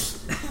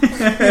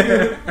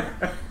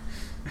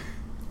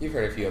 You've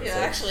heard a few You're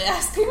episodes. actually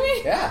asking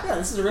me? Yeah. Yeah,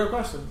 this is a real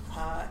question.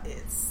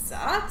 It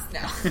sucks? No.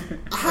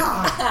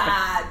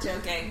 Ah,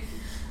 Joking.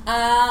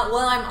 Well,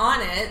 I'm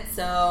on it,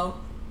 so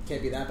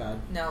can't be that bad.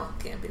 no,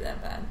 can't be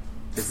that bad.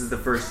 This is the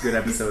first good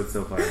episode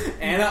so far.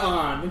 Anna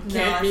on No,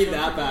 can't I be feel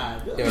that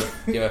pretty- bad.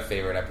 Do you have a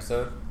favorite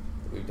episode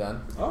that we've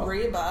done? Oh,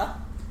 Reba.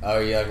 Oh,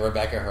 you like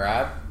Rebecca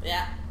Harab?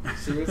 Yeah.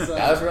 she was.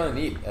 That was really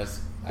neat. That was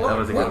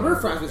a good we're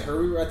one. friends with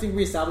her. I think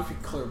we established we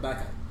call her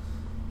Rebecca.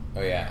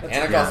 Oh, yeah. That's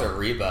Anna it. calls Yeah. her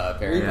Reba,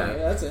 apparently. Reba,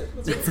 yeah, that's it.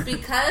 That's It's it.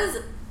 because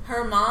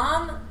her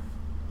mom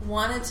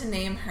wanted to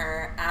name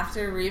her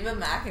after Reba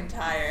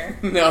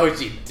McEntire, No,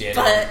 she didn't.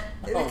 but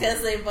Oh.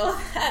 because they both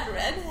had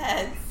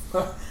redheads.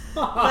 But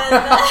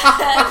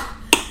then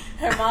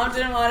her mom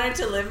didn't want her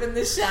to live in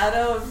the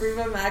shadow of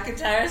Reba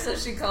McEntire, so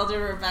she called her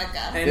Rebecca.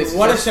 And This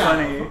what a is shout!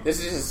 funny. This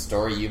is just a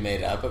story you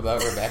made up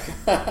about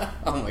Rebecca?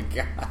 Oh, my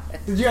God.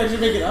 Did you actually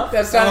make it up?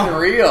 That sounded Oh.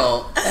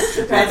 real. I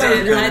sounds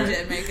good.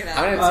 did make it I'm up.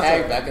 going to Oh, that's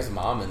tag all right. Becca's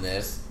mom in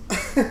this.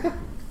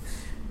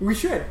 We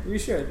should.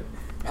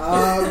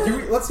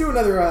 Let's do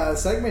another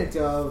segment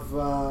of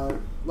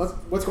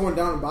what's going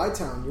down in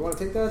Bytown. You want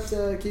to take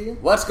that, Keegan?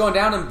 What's going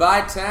down in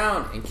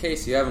Bytown? In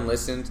case you haven't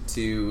listened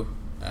to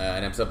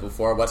an episode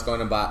before, what's going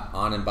down in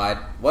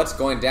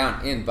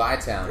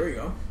Bytown? There you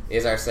go.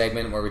 Is our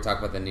segment where we talk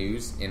about the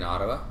news in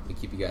Ottawa. We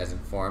keep you guys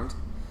informed.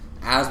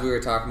 As we were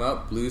talking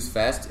about, Blues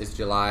Fest is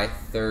July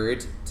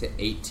 3rd to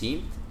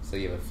 18th, so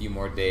you have a few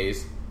more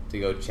days to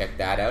go check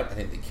that out. I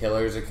think the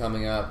Killers are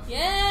coming up.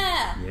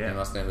 Yeah. You Yeah.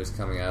 must know who's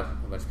coming up.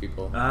 A bunch of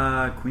people.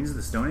 Queens of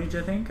the Stone Age,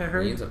 I think I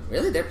heard.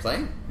 Really? They're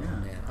playing? Yeah.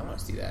 Oh, man, I want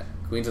to see that.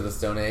 Queens of the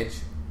Stone Age.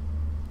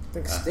 I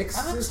think Sticks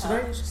I'm a is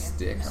tonight. childish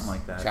Sticks. Something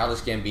like that. Childish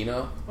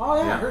Gambino. Oh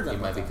yeah, I Yeah, heard that. He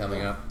might about be that. coming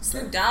Yeah. up.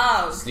 Snoop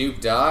Dogg.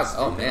 Snoop Dogg.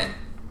 Oh, man.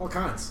 All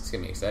kinds. It's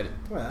going to be exciting.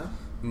 Well,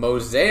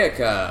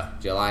 Mosaica,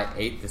 July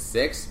 8th to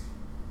 6th.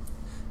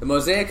 The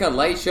Mosaica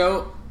Light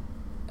Show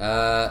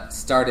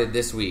started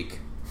this week.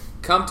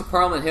 Come to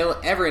Parliament Hill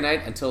every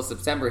night until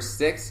September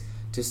 6th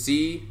to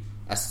see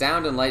a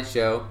sound and light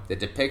show that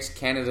depicts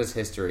Canada's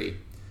history.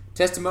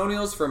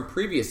 Testimonials from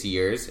previous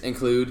years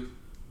include,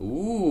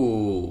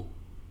 "Ooh,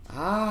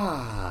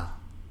 ah,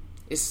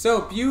 it's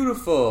so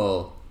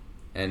beautiful,"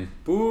 and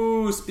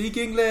 "Boo, speak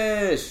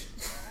English."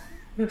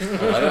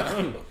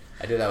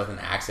 I did that with an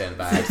accent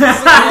by accident.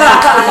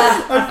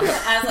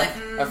 I was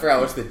like, I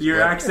forgot what's the...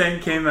 Your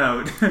accent came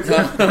out.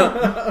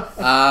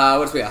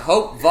 What's we got?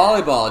 Hope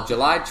Volleyball,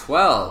 July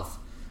 12th.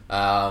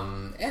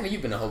 Anna,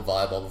 you've been to Hope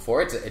Volleyball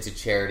before. It's a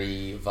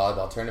charity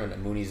volleyball tournament at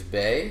Mooney's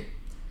Bay.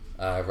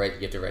 Right,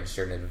 you have to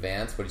register in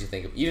advance. What did you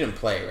think of? You didn't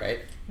play, right?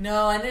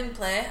 no, I didn't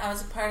play. I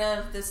was a part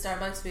of the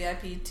Starbucks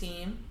VIP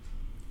team,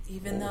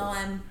 even though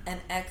I'm an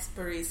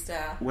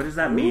ex-barista. What does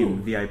that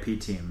mean, VIP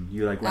team?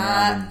 You like went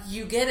around and...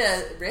 You get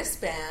a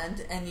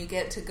wristband, and you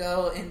get to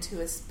go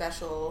into a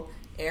special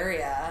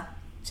area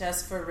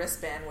just for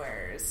wristband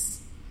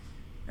wearers.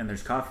 And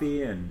there's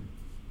coffee and...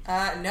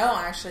 No,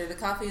 actually, the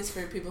coffee is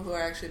for people who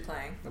are actually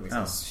playing. That makes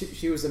sense.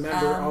 She was a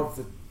member of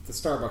the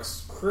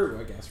Starbucks crew,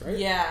 I guess, right?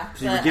 Yeah,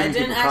 So you were but I giving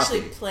didn't people actually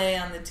coffee. play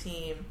on the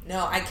team.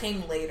 No, I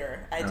came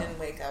later. I didn't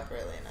wake up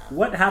early enough.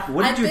 What happened?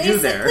 What did you do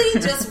there? I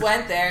basically just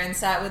went there and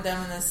sat with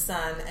them in the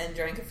sun and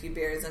drank a few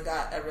beers and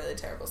got a really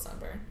terrible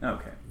sunburn.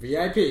 Okay.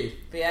 VIP.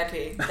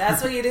 VIP.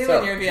 That's what you do So-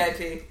 when you're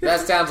VIP.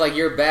 That sounds like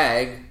your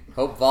bag.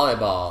 Hope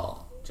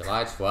Volleyball,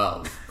 July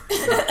 12th.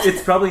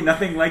 It's probably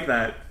nothing like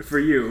that for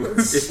you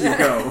if you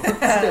go.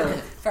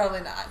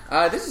 Probably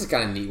not. This is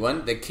kind of a neat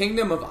one. The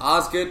Kingdom of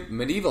Osgood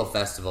Medieval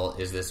Festival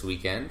is this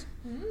weekend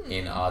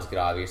in Osgood,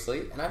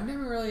 obviously. And I've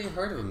never really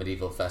heard of a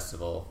medieval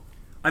festival.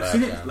 I've But,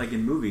 seen it like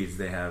in movies.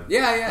 They have.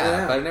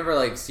 Yeah, but I've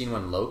never seen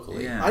one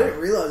locally. Yeah. I didn't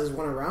realize there's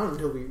one around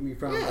until we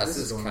found out This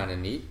is going kind on.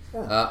 of neat.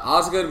 Yeah.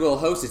 Osgood will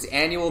host its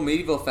annual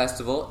medieval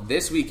festival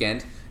this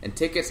weekend, and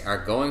tickets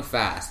are going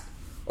fast.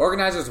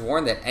 Organizers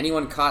warn that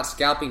anyone caught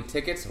scalping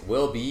tickets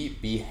will be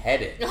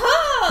beheaded.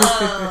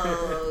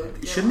 Oh!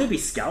 Shouldn't they be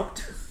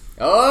scalped?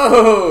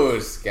 Oh,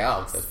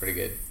 scallops. That's pretty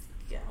good.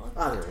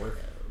 Either work.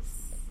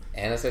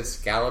 Anna said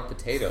scalloped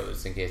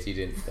potatoes, in case you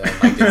didn't,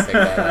 Mike didn't pick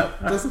that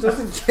up. Just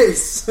in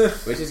case.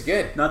 Which is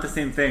good. Not the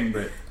same thing,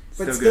 but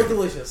But still still good.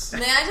 delicious. May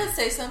I just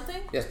say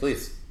something? Yes,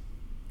 please.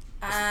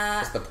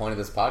 That's the point of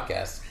this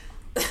podcast.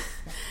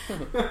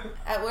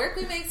 At work,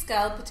 we make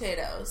scalloped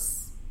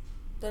potatoes.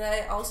 But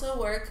I also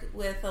work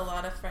with a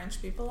lot of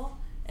French people,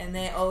 and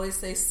they always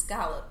say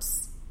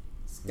scallops.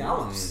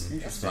 Scallops.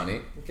 That's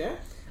funny. Okay.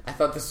 I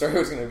thought the story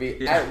was going to be,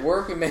 Yeah. at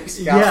work we make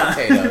scalloped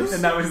potatoes.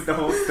 And that was the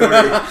whole story.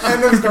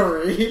 End of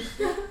story.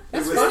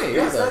 That's was- funny.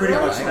 it was the pretty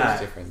much language that.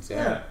 difference,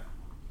 Yeah.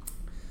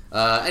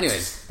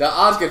 Anyways, the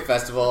Osgood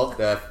Festival,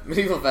 the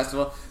medieval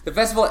festival, the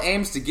festival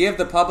aims to give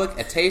the public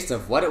a taste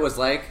of what it was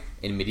like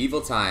in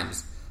medieval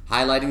times,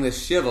 highlighting the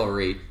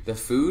chivalry, the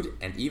food,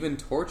 and even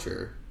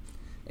torture.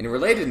 In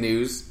related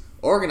news,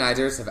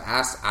 organizers have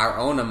asked our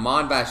own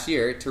Amon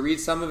Bashir to read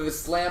some of his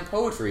slam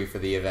poetry for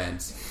the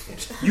event.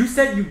 You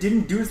said you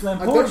didn't do slam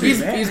I thought poetry, He's,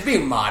 man. he's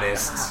being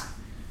modest.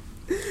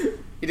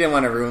 He didn't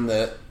want to ruin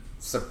the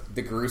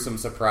gruesome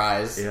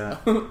surprise Yeah.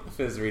 of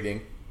his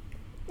reading.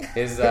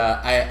 His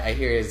I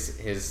hear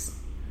his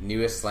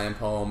newest slam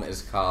poem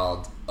is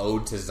called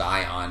 "Ode to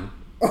Zion."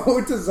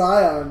 Ode to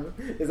Zion.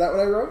 Is that what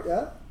I wrote?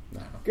 Yeah?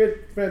 No.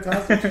 Good.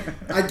 Fantastic.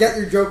 I get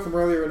your joke from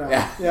earlier now.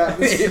 Yeah.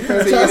 This is So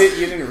fantastic.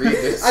 you didn't read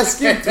this. I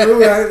skipped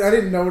through it. I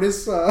didn't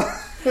notice.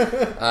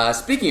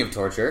 Speaking of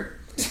torture,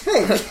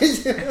 Hey.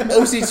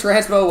 OC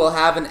Transpo will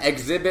have an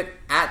exhibit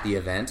at the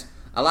event,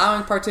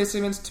 allowing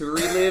participants to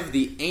relive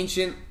the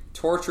ancient,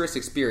 torturous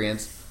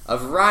experience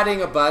of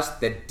riding a bus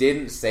that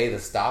didn't say the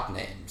stop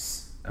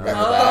names. Remember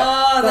that?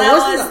 Oh, That that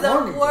wasn't was that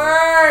long the ago.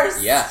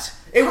 worst! Yeah.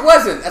 It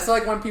wasn't. That's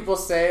like when people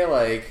say,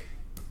 like,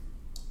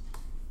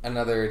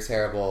 another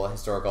terrible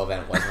historical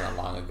event wasn't that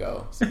long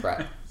ago.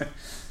 Surprise.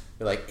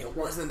 They're like, it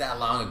wasn't that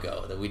long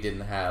ago that we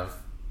didn't have...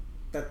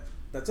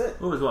 That's it.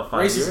 What was, 5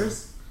 Racism.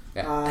 years?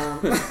 Yeah,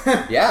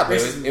 yeah, but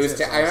Racism it was.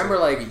 exists, I remember,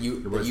 like, It you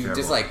was just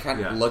terrible. like kind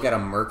of Yeah. look at a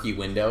murky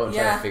window and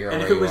try Yeah. to figure out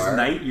And where if it you was are.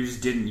 night, you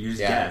just didn't. You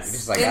just Yeah, guessed.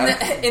 just like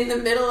In the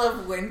middle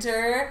of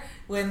winter,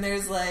 when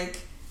there's like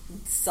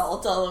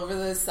salt all over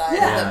the side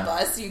Yeah. of the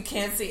bus, you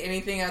can't see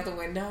anything out the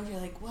window. You're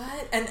like,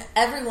 what? And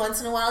every once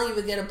in a while, you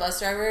would get a bus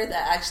driver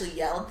that actually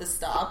yelled the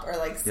stop or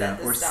like said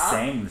the or stop.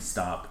 sang the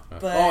stop.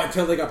 But Oh,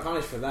 until they got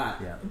punished for that.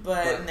 Yeah.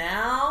 but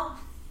now,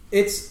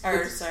 It's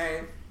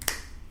sorry,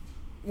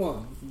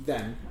 well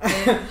then.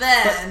 and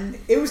then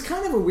It was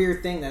kind of a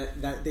weird thing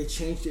that they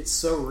changed it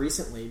so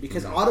recently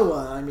because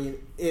Ottawa, I mean,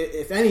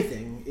 if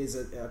anything, is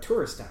a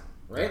tourist town,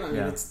 right? I mean,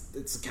 Yeah.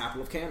 it's the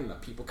capital of Canada.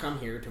 People come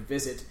here to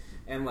visit,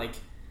 and like,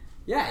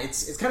 yeah,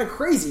 it's kind of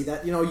crazy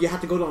that you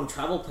have to go to a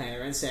travel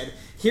planner and said,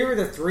 here are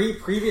the 3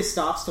 previous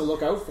stops to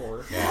look out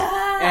for,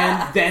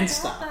 and then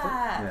stop.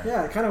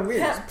 Yeah, kind of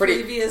weird. that pretty-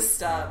 previous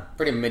stop.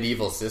 pretty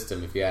medieval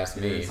system, if you ask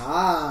me.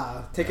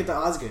 Take it to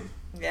Osgood.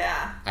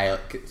 Yeah. I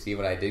see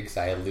what I did because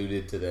I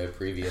alluded to the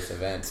previous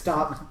event.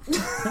 Stop.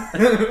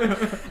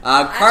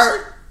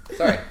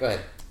 Sorry, go ahead.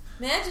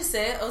 May I just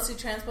say, OC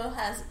Transpo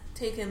has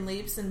taken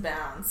leaps and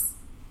bounds.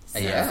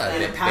 Yeah,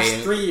 In the past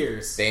 3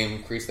 years. they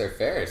increased their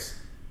fares.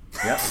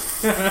 Yep.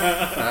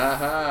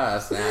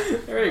 Snap.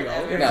 There you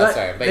go. No,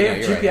 sorry, but they have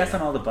you're GPS right.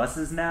 on all the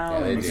buses now, Yeah,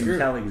 they and you do. can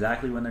tell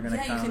exactly when they're going to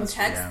Yeah, come. you can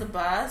text the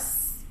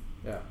bus.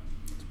 Yeah.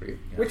 It's pretty.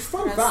 Which,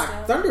 fun Press fact,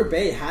 stuff. Thunder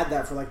Bay had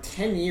that for like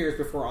 10 years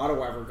before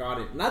Ottawa ever got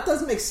it. And that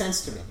doesn't make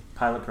sense to me.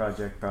 Pilot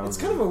project, probably. It's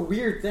kind of a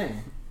weird thing.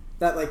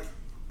 That, like,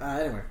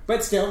 anyway.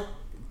 But still,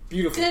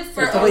 beautiful. Good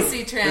for There's probably- OC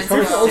There's Transit.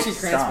 probably Good for OC 6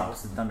 Transport.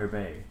 stops in Thunder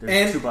Bay. There's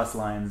And- 2 bus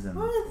lines and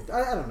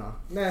I don't know.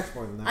 That's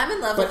more than that. I'm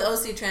in love But- with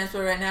OC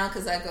Transport right now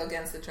because I go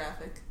against the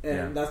traffic. And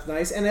Yeah. that's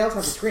nice. And they also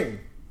have a screen.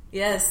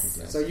 Yes.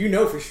 So you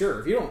know for sure.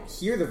 If you don't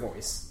hear the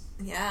voice,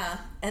 Yeah.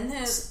 And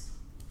then,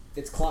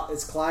 it's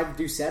Clive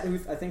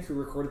Doucette, who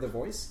recorded the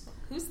voice.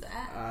 who's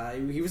that?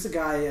 He was a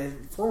guy, a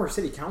former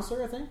city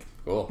councillor, I think.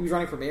 Cool. He was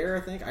running for mayor,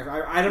 I think.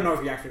 I don't know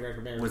if he actually ran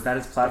for mayor. was that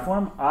his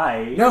platform?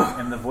 I No.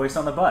 am the voice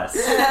on the bus.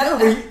 No,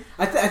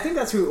 but I think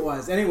that's who it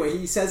was. Anyway,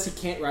 he says he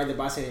can't ride the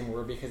bus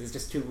anymore because it's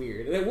just too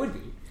weird. And it would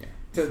be.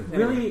 Yeah.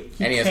 Really?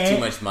 And he has can't- too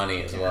much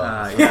money as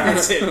well. yeah.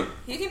 That's it.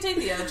 You can take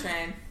the O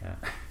train. Yeah.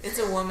 It's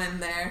a woman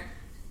there.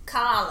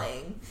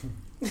 Calling.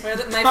 For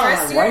my Calling.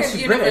 first Why year is of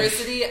she British?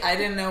 university, I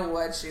didn't know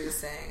what she was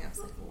saying. I was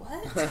like,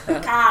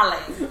 what?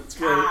 Calling.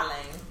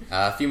 Calling.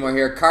 A few more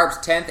here. Carp's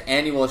 10th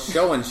annual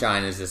Show and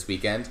Shine is this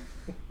weekend.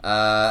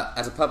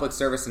 As a public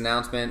service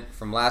announcement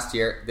from last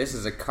year, this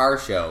is a car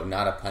show,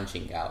 not a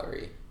punching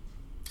gallery.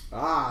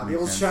 The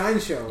old Shine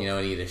Show. You know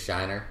what you need a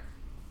shiner?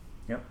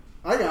 Yep.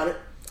 I got it.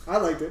 I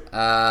liked it.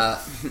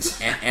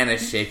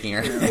 Anna's shaking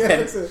her Yeah, head.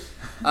 that's it.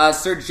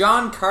 Sir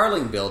John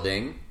Carling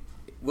Building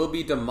will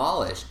be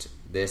demolished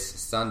this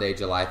Sunday,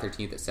 July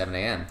 13th at 7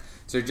 a.m.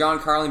 Sir John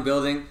Carling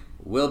Building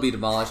will be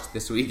demolished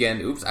this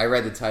weekend. Oops, I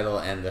read the title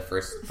and the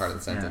first part of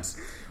the sentence.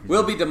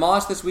 Will be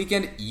demolished this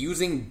weekend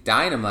using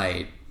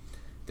dynamite.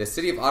 The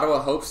city of Ottawa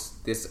hopes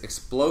this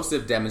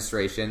explosive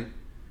demonstration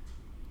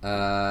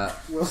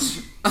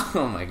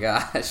oh my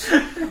gosh,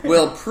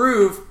 will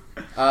prove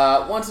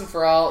once and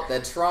for all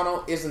that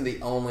Toronto isn't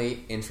the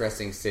only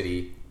interesting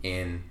city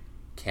in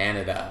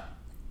Canada.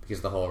 Because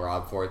of the whole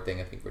Rob Ford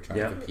thing, I think we're trying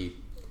to compete.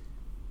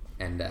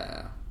 And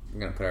we're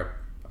going to put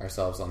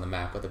ourselves on the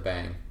map with a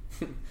bang.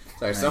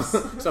 Sorry,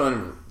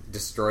 someone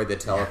destroyed the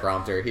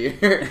teleprompter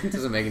here. It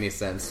doesn't make any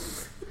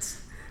sense.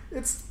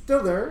 It's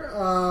still there.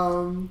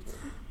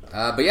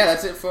 But yeah,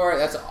 that's it for...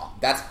 That's all.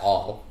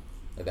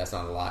 That's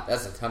not a lot.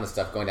 That's a ton of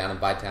stuff going down in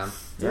Bytown.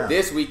 Yeah.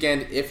 This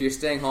weekend, if you're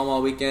staying home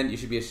all weekend, you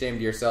should be ashamed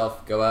of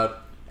yourself. Go out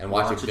and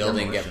watch a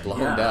building get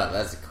demolition. blown Yeah. up.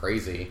 That's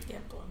crazy.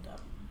 Get blown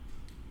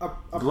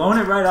up. Blowing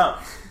it right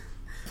up.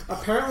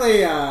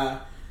 Apparently,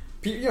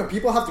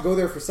 people have to go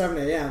there for 7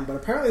 a.m., but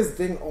apparently this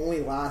thing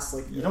only lasts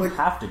like... You don't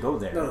have to go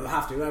there. No, you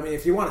have to. I mean,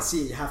 if you want to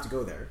see it, you have to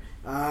go there.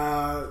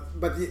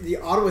 But the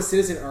Ottawa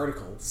Citizen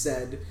article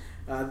said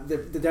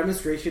the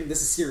demonstration,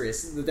 this is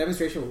serious, the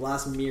demonstration will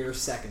last mere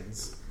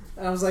seconds.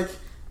 And I was like,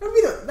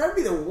 that would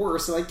be the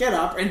worst. So, like, get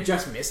up and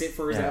just miss it,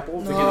 for example.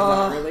 Forget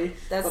about it, really.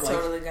 That's But, like,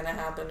 totally going to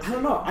happen. I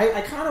don't know.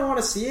 I kind of want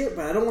to see it,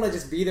 but I don't want to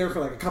just be there for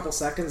like a couple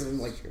seconds and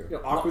like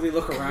awkwardly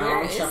look Where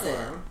around, is shuffle it?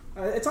 around.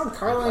 It's on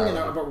Carling and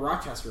about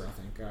Rochester, I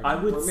think. I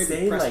would Or maybe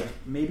say, Preston. like,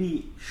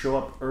 maybe show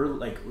up early,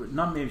 like,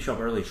 not maybe show up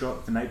early, show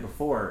up the night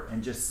before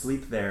and just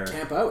sleep there.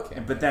 Camp out.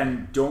 But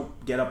then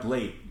don't get up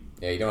late.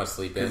 Yeah, you don't want to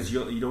sleep in. Because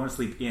you don't want to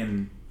sleep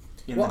in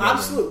Well, the building.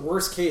 absolute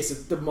worst case,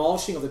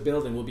 demolishing of the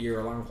building will be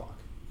your alarm clock.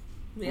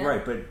 Yeah.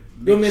 Right, but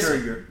You'll make miss sure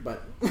it, you're...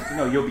 but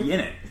No, you'll be in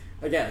it.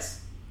 I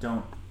guess.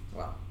 Don't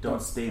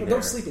stay there.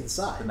 Don't sleep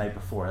inside. the night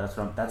before.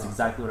 That's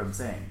exactly what I'm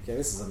saying. Okay,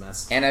 this is a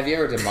mess. And have you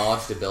ever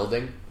demolished a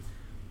building?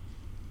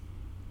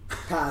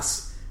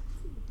 Pass.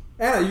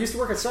 Anna, you used to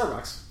work at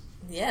Starbucks.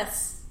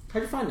 Yes.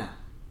 How'd you find that?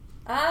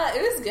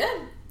 It was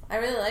good. I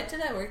really liked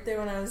it. I worked there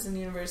when I was in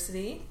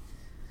university.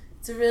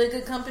 It's a really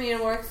good company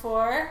to work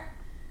for.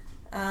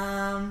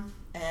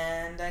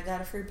 And I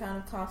got a free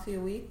pound of coffee a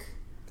week.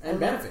 And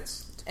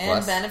benefits. And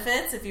Plus.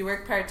 benefits. If you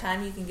work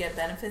part-time, you can get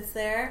benefits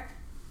there.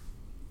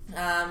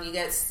 You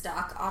get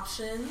stock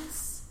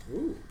options.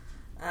 Ooh.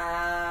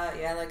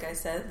 Yeah, like I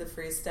said, the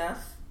free stuff.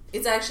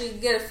 It's actually, you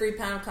get a free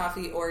pound of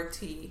coffee or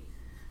tea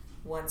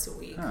once a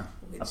week. Huh.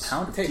 A which-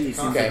 pound of Take tea the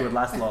seems coffee. like it would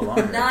last a lot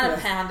longer. Not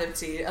a pound of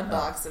tea, a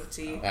box of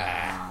tea.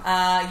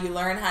 You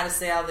learn how to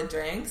say all the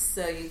drinks,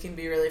 so you can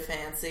be really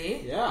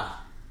fancy. Yeah.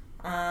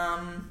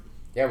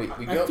 Yeah, we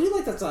I go... feel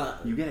like that's a...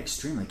 You get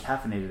extremely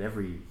caffeinated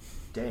every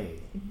day.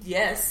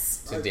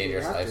 Yes. It's a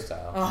dangerous You have to.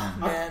 lifestyle. Oh,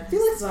 I man. feel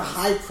like it's a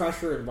high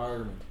pressure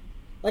environment.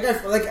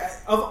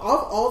 Of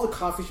all the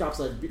coffee shops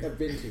I've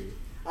been to,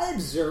 I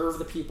observe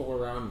the people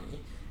around me,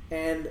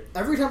 and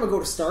every time I go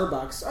to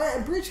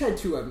Starbucks, Bridgehead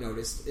too, I've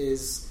noticed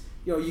is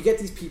you get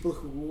these people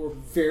who are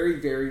very,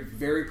 very,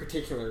 very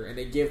particular, and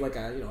they give like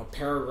a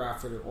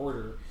paragraph for their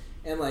order,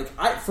 and like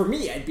for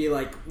me, I'd be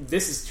like,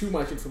 this is too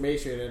much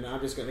information, and I'm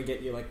just gonna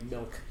get you like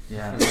milk.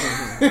 Yeah.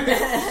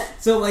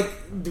 So like,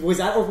 was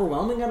that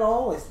overwhelming at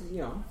all?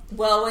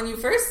 Well, when you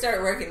first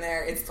start working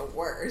there, it's the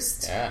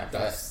worst. Yeah,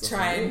 that's...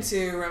 Trying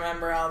to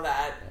remember all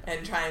that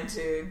and trying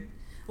to...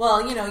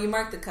 Well, you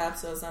mark the cup,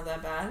 so it's not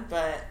that bad,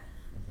 but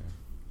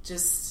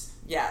just...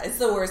 Yeah, it's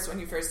the worst when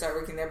you first start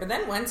working there. But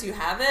then once you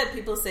have it,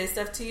 people say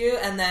stuff to you,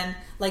 and then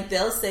like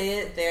they'll say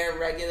it their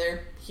regular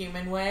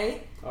human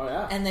way, Oh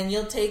yeah. and then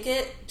you'll take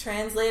it,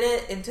 translate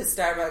it into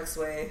Starbucks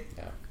way.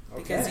 Yeah.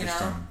 Because, you know,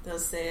 Interesting. they'll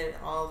say it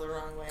all the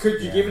wrong way. Could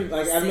you give it,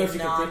 like, I don't know if you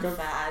Say can think of...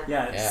 non-fat.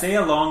 Yeah, say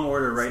a long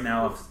order right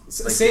now. Like,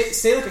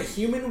 Say like a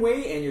human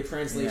way and your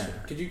translation.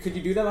 Yeah. Could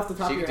you do that off the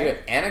top She of your could do head?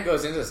 it. Anna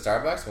goes into the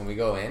Starbucks when we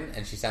go in,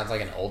 and she sounds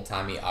like an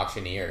old-timey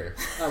auctioneer.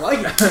 I like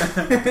it.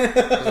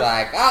 She's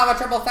like, oh, I'm a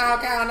triple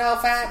cow, no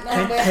fat,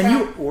 no whip. can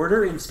you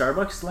order in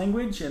Starbucks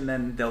language and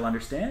then they'll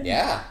understand?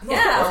 Yeah.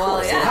 Yeah, Of well,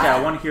 course. yeah. Okay,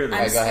 I want to hear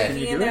I'm this. go ahead. Can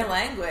you speaking do in their it?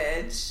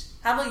 language.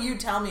 How about you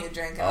tell me a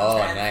drink and Oh, I'll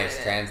translate nice.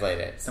 it. Translate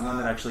it. Someone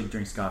that actually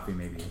drinks coffee,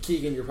 maybe.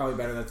 Keegan, you're probably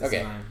better at this Okay.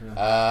 than I am.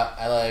 Yeah.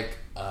 I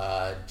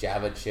like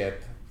Java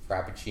chip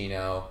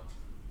frappuccino.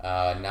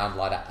 Not a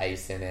lot of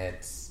ice in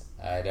it.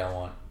 I don't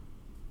want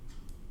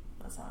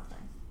That's not a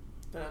thing.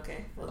 But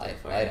okay, we'll do light it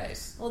for light you.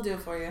 ice. We'll do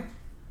it for you.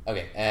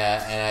 Okay,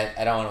 and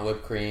I don't want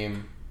whipped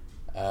cream.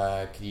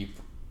 Can you?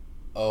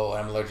 Oh,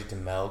 I'm allergic to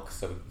milk,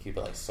 so we can keep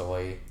it like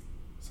soy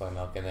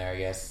milk in there, I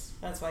guess.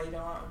 That's why you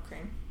don't want whipped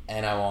cream.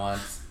 And I want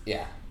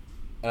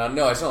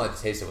no, I just don't like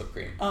the taste of whipped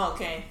cream. Oh,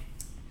 okay.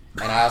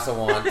 And I also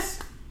want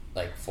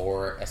like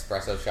 4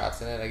 espresso shots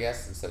in it, I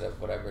guess, instead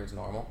of whatever is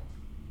normal.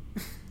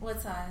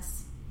 What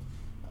size?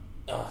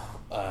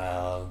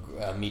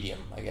 Medium,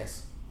 I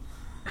guess.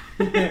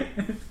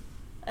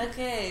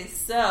 Okay,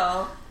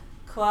 so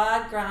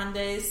quad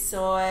grande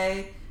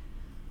soy,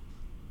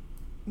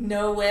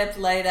 no whip,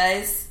 light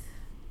ice,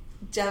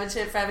 Java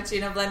chip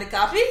frappuccino blended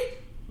coffee.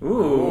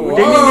 Ooh, Whoa.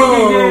 ding,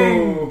 ding,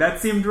 ding, ding. That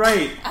seemed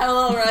right. I'm a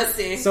little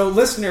rusty. So,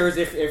 listeners,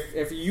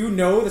 if you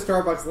know the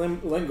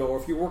Starbucks lingo,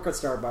 or if you work at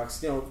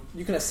Starbucks, you know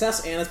you can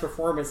assess Anna's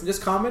performance and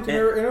just comment in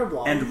her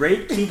blog. And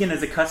rate Keegan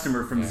as a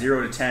customer from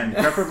 0 to 10,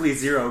 preferably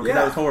 0, because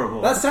that was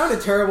horrible. That sounded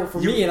terrible for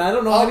me, and I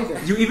don't know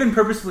anything. You even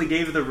purposefully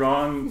gave the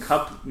wrong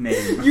cup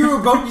name. You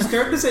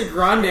started to say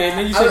grande, and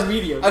then you said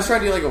medium. I was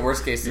trying to do like a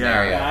worst case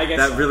scenario. Yeah, I guess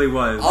that so. really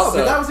was. Also-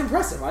 But that was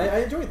impressive.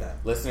 I enjoyed that.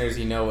 Listeners,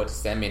 you know what to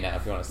send me now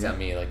if you want to send Yeah.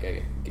 me like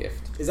a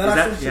gift. Is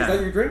that Is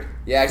that your drink?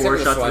 Yeah, except 4 for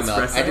the shots soy of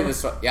milk. I do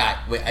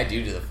espresso? I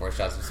do the 4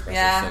 shots of espresso.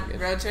 Yeah, It's so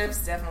good. road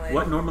trips, definitely.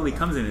 What normally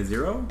comes in a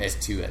 0? It's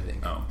 2, I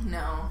think. Oh.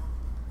 No.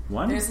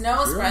 1? There's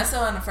no 0?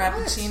 espresso in a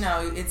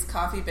frappuccino. It's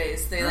coffee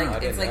based. They Oh, I like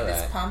didn't it's like know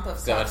this that. pump of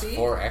So coffee it's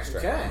 4 extra.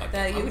 Okay. I'm like,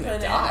 that I'm you gonna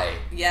put die.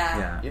 in. Yeah.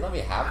 Yeah. You let me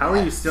have How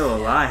that. are you still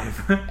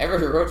alive?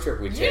 Every road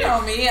trip we take. You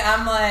know me.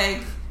 I'm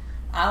like,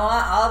 I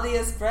want all the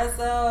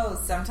espresso.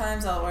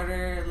 Sometimes I'll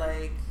order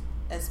like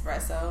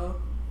espresso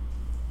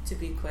to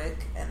be quick,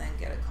 and then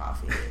get a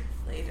coffee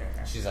later.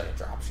 She's like a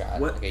drop shot.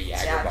 What? Like a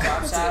Jager Yeah, bomb.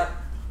 drop shot.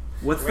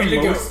 What's Ready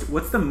to go.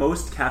 What's the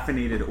most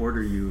caffeinated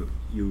order you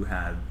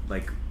had?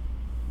 Like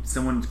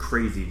someone's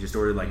crazy just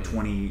ordered like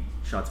 20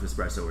 shots of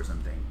espresso or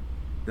something.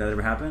 Did that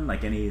ever happen?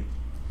 Like any?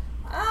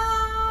 Or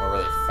a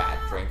really fat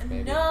drink,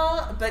 maybe.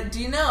 No, but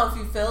do you know if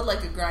you filled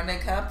like a grande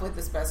cup with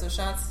espresso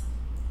shots,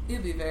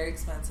 it'd be very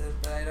expensive.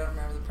 But I don't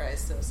remember the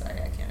price, so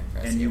sorry, I can't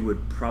impress And you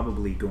would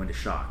probably go into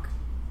shock.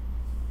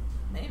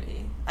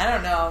 Maybe. I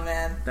don't know,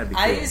 man. That'd be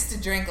I cool. used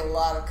to drink a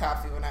lot of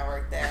coffee when I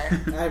worked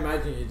there. I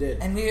imagine you did.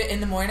 And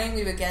in the morning,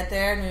 we would get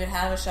there and we would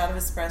have a shot of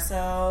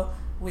espresso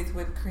with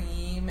whipped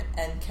cream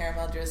and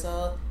caramel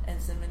drizzle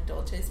and cinnamon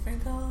dolce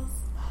sprinkles.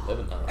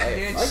 Living the And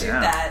we life. would shoot Yeah.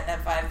 that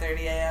at 5:30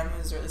 a.m. It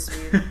was really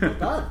sweet. Not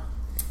bad.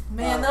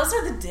 Man, those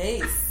are the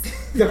days.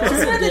 Those Those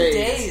are are the the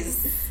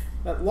days.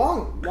 That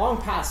long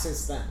past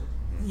since then.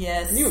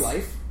 Yes. New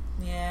life.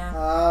 Yeah.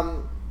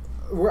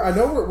 I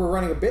know we're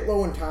running a bit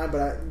low on time,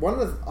 but one of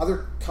the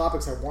other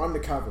topics I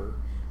wanted to cover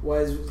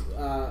was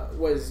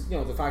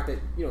the fact that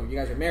you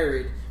guys are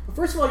married. But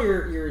first of all,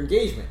 your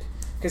engagement,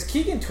 because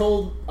Keegan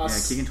told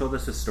us Keegan told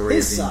us the story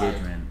his of the side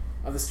engagement.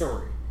 of the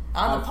story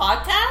On the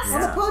podcast?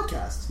 on Yeah. the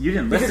podcast. You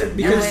didn't Because- listen.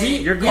 because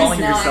you're we- calling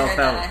No, I yourself heard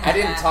that. out. I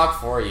didn't talk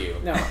for you.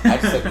 No. I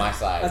just took my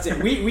side. That's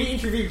it. We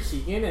interviewed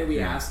Keegan and we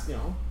Yeah. asked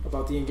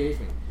about the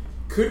engagement.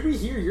 Could we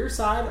hear your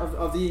side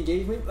of the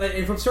engagement,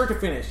 and from start to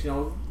finish?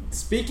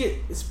 Speak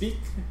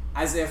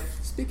as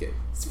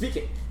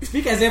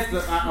if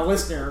a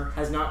listener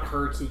has not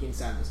heard Keegan's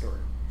side of the story.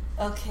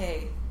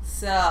 Okay,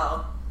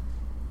 so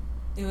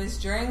it was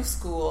during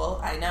school.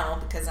 I know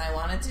because I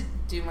wanted to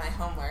do my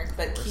homework,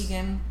 but course.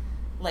 Keegan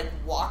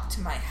walked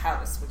to my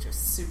house, which was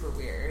super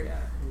weird. Yeah,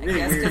 I really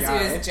guess weird because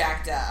guy. he was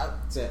jacked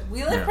up. That's it.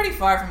 We live Yeah. pretty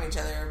far from each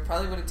other.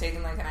 Probably would have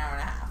taken like an hour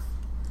and a half.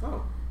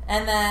 Oh,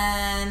 And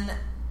then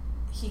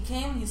he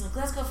came. He's like,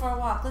 "Let's go for a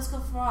walk. Let's go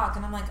for a walk."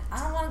 And I'm like, "I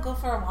don't want to go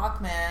for a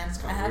walk, man. That's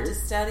I kinda have to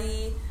weird.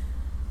 study,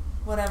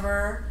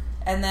 whatever."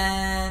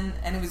 And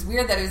it was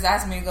weird that he was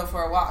asking me to go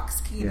for a walk.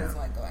 'Cause Keegan Yeah. doesn't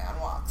like going on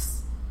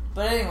walks.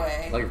 But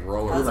anyway, Like I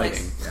roller was like,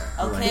 skating.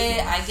 okay,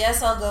 I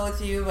guess I'll go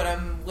with you, but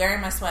I'm wearing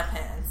my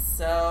sweatpants.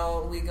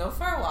 So we go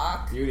for a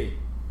walk, beauty.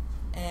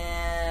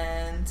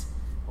 and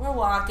we're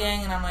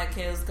walking, and I'm like,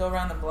 okay, let's go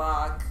around the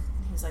block.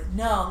 And he was like,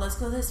 no, let's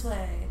go this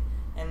way.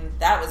 And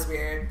that was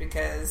weird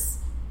because,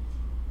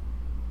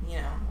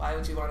 why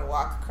would you want to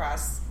walk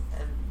across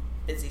a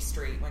busy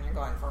street when you're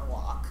going for a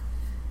walk?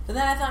 But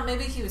then I thought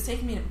maybe he was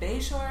taking me to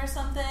Bayshore or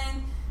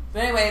something,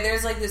 But anyway,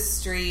 there's like this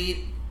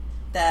street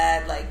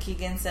that like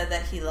Keegan said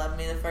that he loved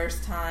me the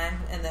first time,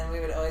 and then we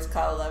would always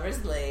call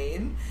Lover's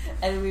Lane,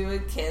 and we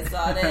would kiss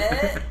on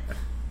it.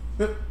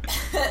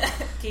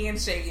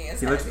 Keegan's shaking his head.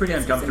 He looks pretty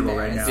because he's uncomfortable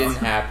right embarrassed. now.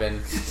 Didn't happen.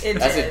 It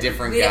That's did. a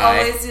different we guy.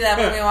 We always do that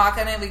when we walk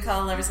on it. We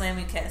call Lover's Lane.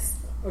 We kiss.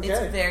 Okay.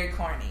 It's very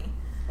corny.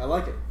 I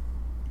like it.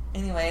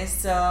 Anyway,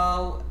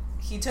 so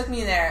he took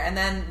me there, and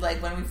then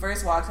like when we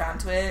first walked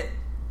onto it,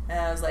 and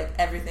I was like,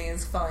 everything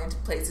is falling into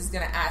place. He's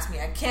gonna ask me.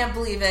 I can't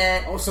believe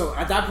it. Oh, so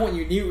at that point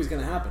you knew it was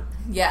going to happen.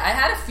 Yeah, I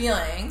had a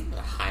feeling.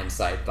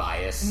 Hindsight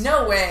bias.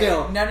 No way.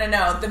 Still.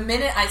 No. The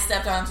minute I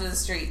stepped onto the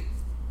street,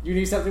 You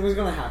knew something was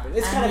going to happen.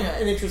 It's I kind of knew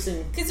it. an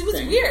interesting because it was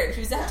thing. weird.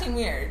 He was acting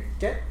weird.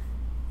 Okay.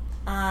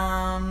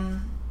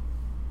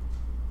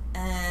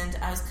 And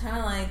I was kind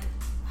of like,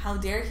 how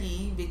dare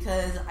he?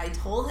 Because I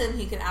told him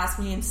he could ask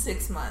me in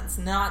 6 months,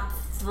 not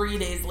 3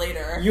 days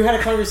later. You had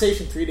a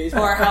conversation 3 days Or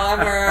before.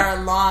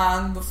 however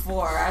long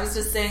before. I was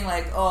just saying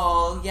like,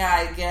 oh,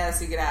 yeah, I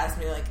guess you could ask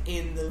me like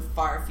in the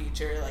far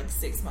future, like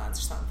 6 months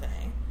or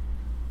something.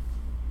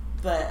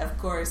 But of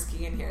course,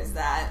 Keegan hears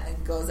that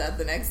and goes out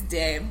the next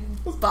day,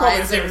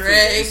 buys a probably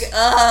ring. serious.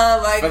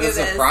 Oh my For the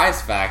goodness.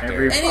 surprise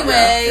factor.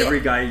 Anyway. every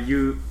guy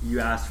you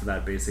asked for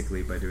that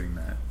basically by doing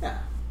that. Yeah.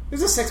 It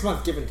was a 6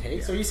 month give and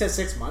take. So you said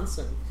 6 months,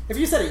 and if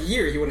you said a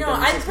year, he would have No,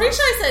 done it I'm 6 pretty months.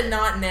 sure I said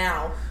not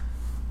now.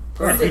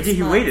 Yeah, 6 he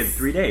months. waited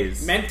 3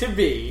 days. Meant to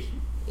be.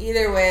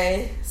 Either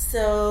way,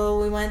 so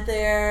we went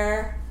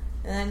there,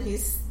 and then he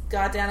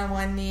got down on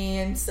one knee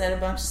and said a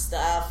bunch of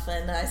stuff,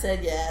 and I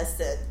said yes.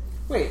 And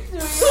Wait.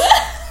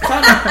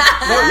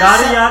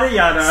 Yada yada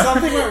yada.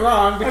 Something went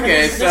wrong because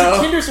Okay, there's so- a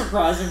Kinder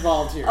Surprise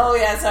involved here. oh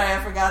yeah, sorry, I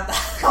forgot that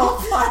whole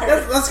part.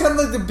 That's kind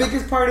of like the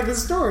biggest part of the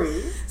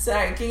story.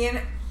 Sorry, Keegan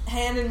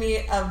handed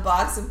me a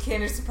box of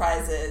Kinder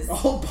Surprises. A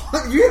whole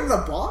box? You had it in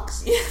a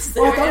box? Yes,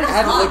 Oh, I they thought were it in a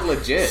Had to box. look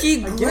legit. He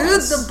I glued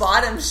guess. the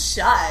bottom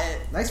shut.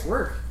 Nice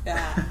work.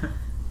 Yeah.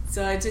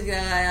 So I took it,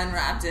 I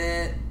unwrapped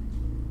it,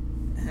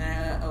 and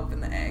I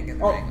opened the egg, and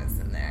the Oh. ring was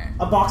in there.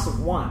 A box of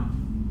one.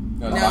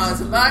 No, it's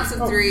a box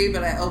of Oh. 3,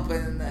 but I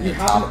opened the... You The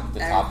have top, the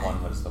top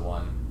everything. one was the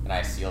one, and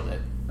I sealed it.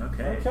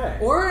 Okay. Okay.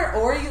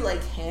 Or you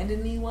like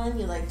handed me one.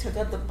 You like took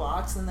out the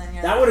box and then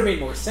you. That would have made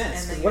more sense. And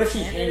 'cause then what you if she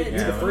handed handed it you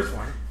to the me. first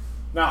one?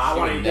 No, I I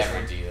want would to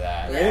never do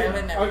that. Yeah, I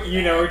would never do you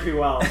that. know her too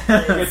well.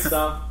 Good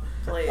stuff.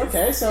 Please.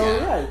 Okay, so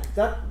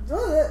Yeah.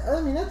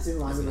 I mean that's in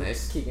line That's with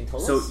nice. what Keegan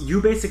told So us.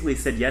 you basically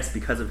said yes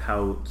because of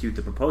how cute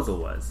the proposal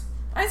was.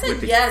 I said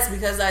With the- yes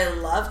because I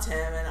loved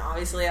him and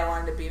obviously I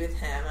wanted to be with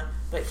him,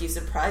 but he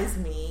surprised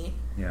me.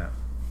 Yeah.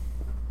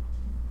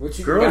 Which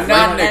you Girls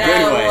Not in a And good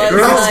I way. was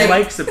Girls like-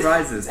 like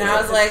surprises. And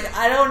I was like,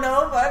 I don't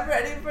know if I'm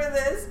ready for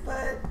this,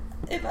 but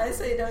if I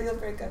say no, you'll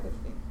break up with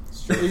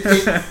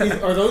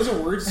me. Are those the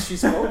words she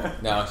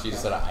spoke? No, she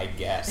just said, I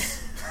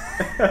guess.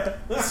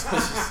 That's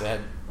what she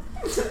said.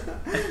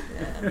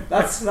 Yeah.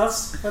 That's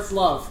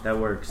love. That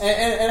works.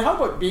 And how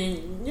about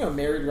being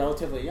married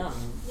relatively young?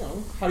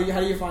 How do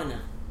you find that?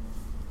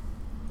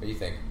 What do you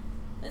think?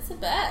 It's the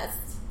best.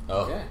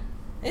 Oh. Okay,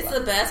 It's the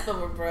best, but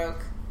we're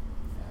broke.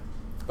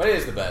 But it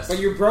is the best. but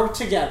you're broke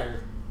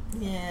together.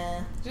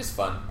 Yeah. Just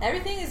fun.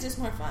 Everything is just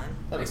more fun.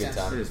 Have a Makes good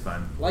sense. It time. is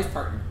fun. Life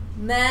partner.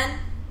 Men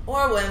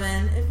or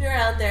women, if you're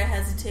out there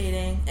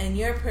hesitating and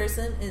your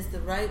person is the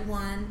right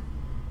one,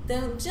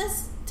 then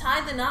just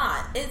tie the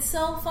knot. It's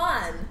so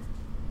fun.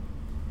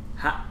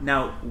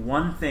 Now,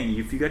 one thing,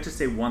 if you got to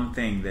say one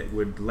thing that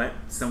would let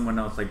someone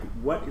else, like,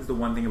 what is the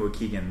one thing about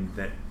Keegan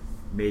that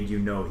made you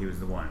know he was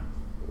the one?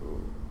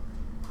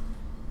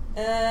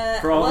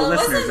 For all the it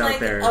listeners wasn't out like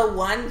there a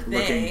one thing.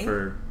 Looking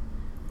for,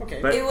 Okay,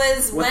 but It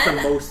was what's when-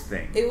 the most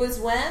thing? It was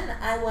when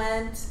I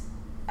went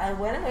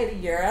away to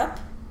Europe,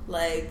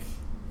 like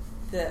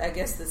I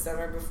guess the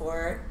summer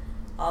before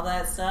all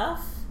that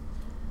stuff,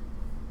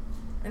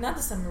 or not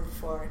the summer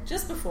before,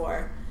 just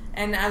before.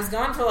 And I was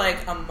gone for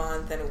like a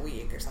month and a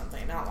week or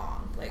something, not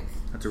long, like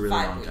That's a really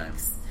 5 long time.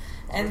 weeks.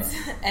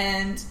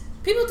 And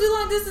people do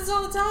long distance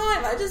all the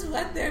time. I just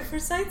went there for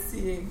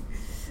sightseeing.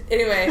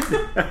 Anyway,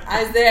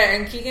 I was there,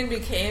 and Keegan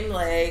became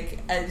like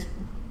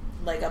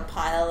a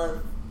pile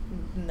of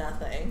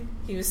nothing.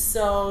 He was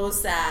so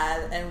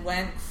sad and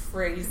went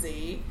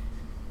crazy,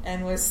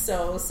 and was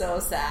so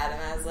sad.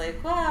 And I was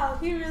like, wow,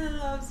 he really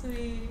loves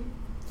me.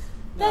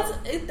 Now-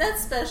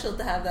 That's special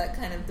to have that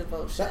kind of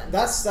devotion.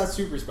 that's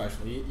super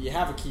special. You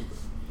have a keeper.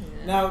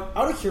 Yeah. Now,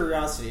 out of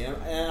curiosity,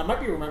 and I might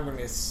be remembering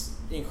this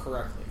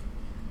incorrectly,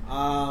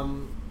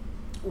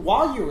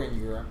 while you were in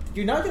Europe, did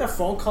you not get a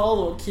phone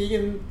call about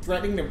Keegan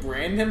threatening to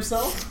brand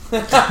himself?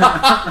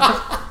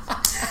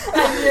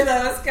 I knew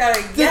that was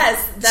coming.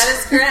 Yes, that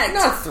is correct.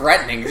 Not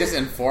threatening, just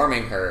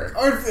informing her.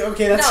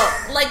 Okay,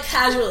 that's No, like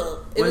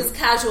casual. It What? was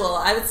casual.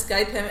 I would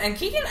Skype him, and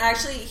Keegan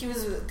actually, he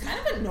was kind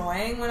of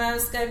annoying when I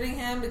was Skyping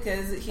him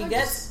because Keegan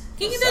a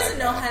sad doesn't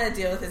know guy. how to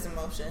deal with his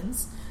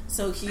emotions.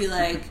 So he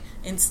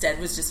instead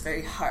was just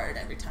very hard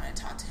every time I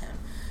talked to him.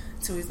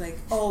 So he's like,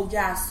 "Oh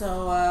yeah,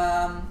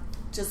 so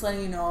just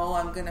letting you know,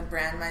 I'm gonna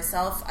brand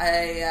myself."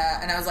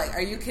 And I was like,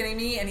 "Are you kidding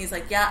me?" And he's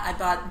like, "Yeah, I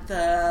bought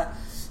the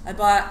I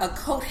bought a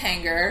coat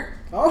hanger,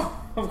 Oh,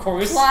 of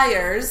course.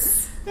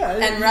 pliers, Yeah,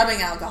 and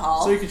rubbing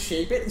alcohol. So you can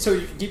shape it, so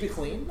you can keep it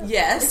clean. That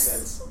yes, makes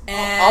sense.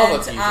 and All the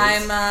pieces.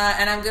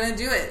 I'm gonna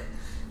do it.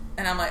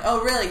 And I'm like,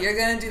 oh really? You're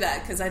gonna do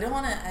that? Because I didn't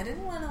want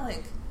to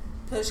like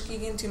push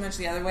Keegan too much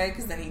the other way,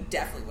 because then he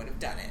definitely would have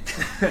done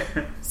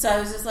it. So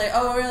I was just like,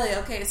 oh really?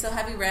 Okay. So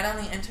have you read on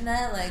the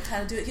internet like how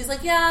to do it? He's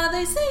like, yeah,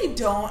 they say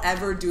don't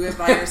ever do it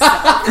by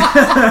yourself.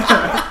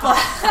 But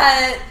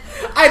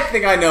I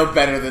think I know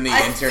better than the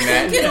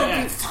internet. I think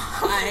it'll be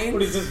fine.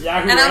 What is this,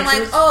 Yahoo And I'm like,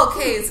 Answers? oh,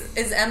 okay,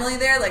 is Emily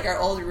there? Like, our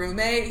old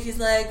roommate? He's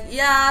like,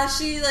 yeah,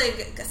 she,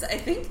 like, cause I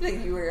think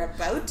that you were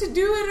about to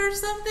do it or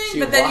something, She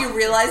but then wa- you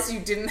realized you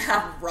didn't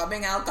have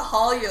rubbing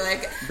alcohol. You,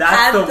 like, That's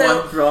had the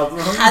one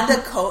problem. Had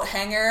the coat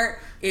hanger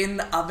in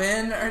the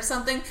oven or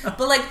something. But,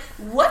 like,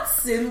 what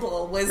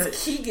symbol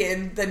was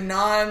Keegan, the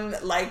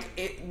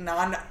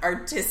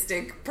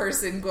non-artistic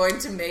person, going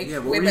to make Yeah,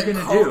 what with were a you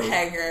gonna coat do?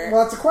 hanger?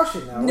 Well, that's a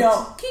question now.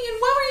 No. Keegan,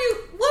 what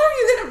were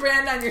you going to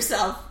brand on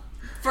yourself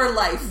for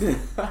life?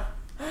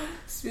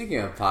 Speaking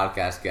of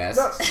podcast guests,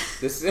 No.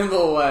 the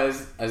symbol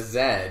was a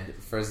Z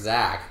for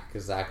Zach,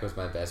 because Zach was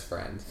my best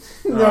friend.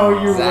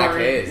 No, you Zach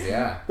weren't. is,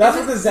 yeah. That's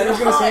what the Z is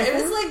going to stand It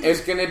for? was like It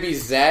was going to be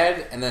Z,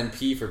 and then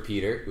P for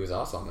Peter, who was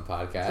also on the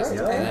podcast, Right, and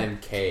yeah. then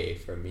K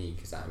for me,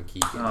 because I'm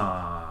Keegan.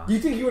 Aw. Do you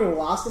think you would have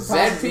lost the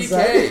pass?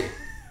 ZPK.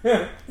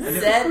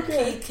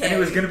 ZPK. And it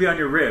was going to be on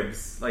your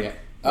ribs, like Yeah.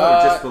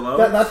 just below.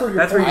 that's where your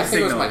that's where you I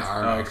think it was my signaled.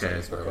 arm, Oh, actually, okay.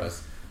 that's where it was.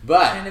 in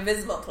But an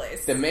invisible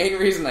place. the main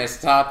reason I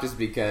stopped is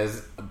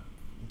because,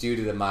 due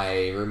to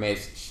my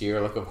roommate's sheer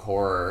look of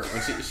horror,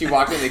 when she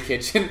walked into the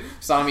kitchen,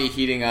 saw me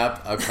heating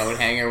up a coat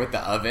hanger with the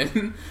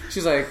oven,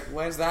 she's like,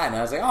 what is that? And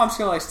I was like, oh, I'm just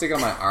going to like stick it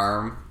on my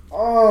arm.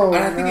 Oh,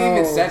 And I think no. I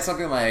even said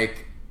something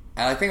like,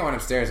 and I think I went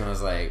upstairs and I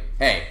was like,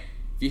 hey,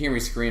 if you hear me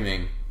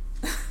screaming,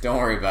 don't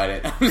worry about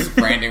it. I'm just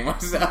branding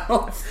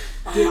myself.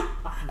 Did And you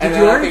then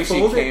I already think she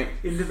fold came-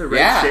 it into the red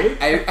Yeah, shape?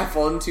 I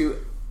folded into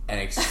an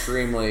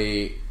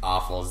extremely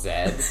awful Z.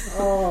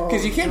 Oh,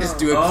 Because you can't no. just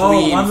do a Oh,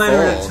 clean one letter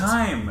at a fold.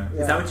 time.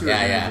 Is that what you were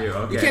Yeah, going to yeah. do?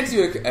 Okay. You can't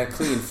do a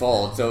clean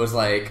fold, so it was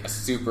like a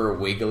super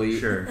wiggly.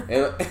 Sure.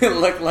 It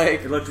looked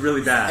like It looked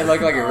really bad. it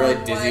looked like a really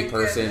Oh dizzy my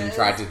person goodness.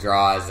 tried to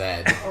draw a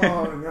Z.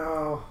 Oh,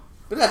 no.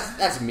 But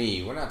that's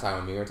me. We're not talking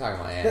about me. We're talking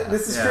about Anna.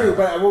 This is Yeah. true,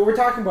 but what we're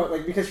talking about,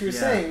 like, because she was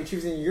Yeah. saying she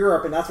was in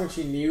Europe, and that's when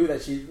she knew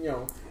that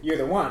you're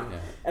the one. Yeah.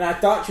 And I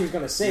thought she was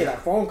going to say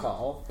that phone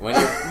call. When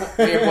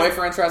your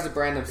boyfriend tries to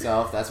brand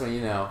himself, that's when you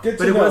know. Good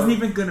But to it know. wasn't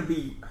even going to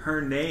be her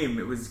name.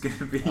 It was going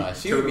to be.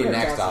 She would be totally-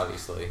 next, awesome.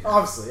 obviously.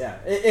 Obviously, yeah.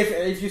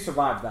 If you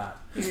survive that.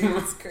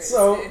 It's crazy.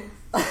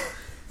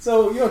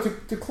 So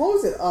to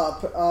close it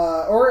up,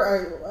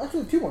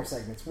 actually 2 more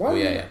segments. One, Oh,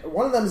 yeah.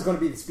 One of them is going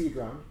to be the speed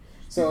round.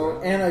 So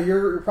round. Anna,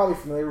 you're probably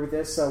familiar with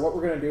this. What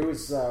we're going to do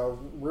is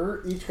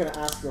we're each going to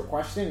ask you a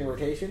question in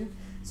rotation.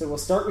 So we'll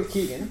start with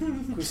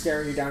Keegan, who's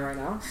staring you down right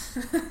now.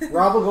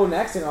 Rob will go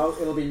next, and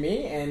it'll be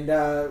me, and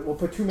we'll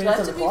put 2 Do I minutes have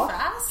on to the be clock.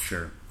 fast?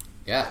 Sure.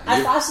 Yeah.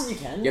 As fast as you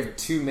can. You have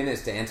 2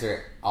 minutes to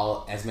answer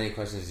as many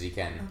questions as you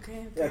can.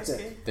 Okay. That's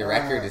okay. it. The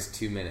record is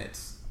 2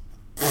 minutes.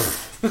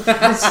 Which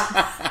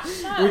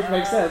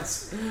makes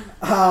sense.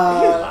 You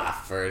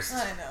laugh first.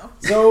 I know.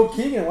 So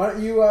Keegan, why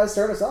don't you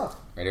start us off?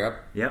 Ready up?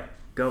 Yep.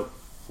 Go.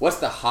 What's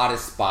the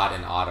hottest spot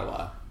in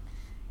Ottawa?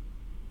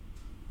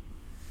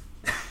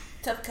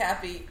 Tough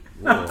Cappy.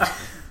 Ooh.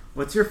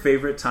 What's your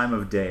favorite time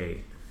of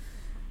day?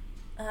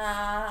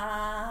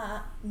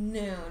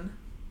 Noon.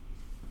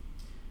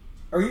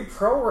 Are you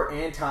pro or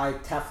anti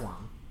Teflon?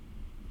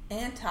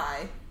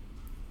 Anti.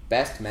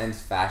 Best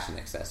men's fashion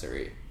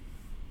accessory.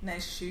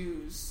 Nice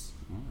shoes.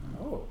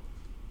 Oh.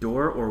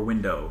 Door or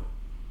window?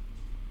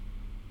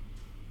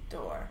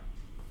 Door.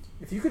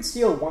 If you could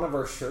steal one of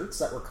our shirts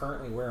that we're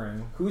currently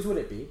wearing, whose would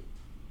it be?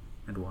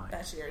 And why?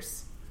 That's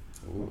yours.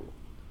 Ooh.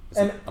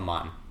 And-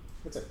 Amon.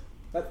 That's it.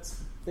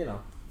 That's,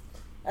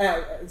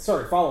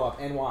 sorry, follow up,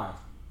 and why?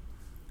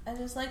 I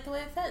just like the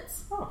way it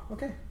fits. Oh,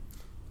 okay.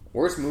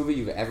 Worst movie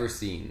you've ever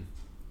seen?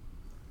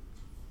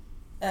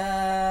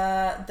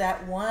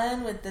 That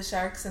one with the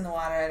sharks in the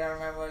water. I don't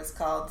remember what it's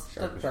called.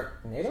 Sharknado?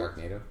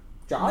 Sharknado?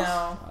 Jaws?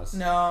 Jaws.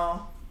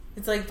 No.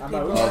 It's like How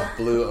people. about- Oh,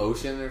 Blue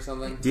Ocean or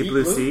something? Deep Deep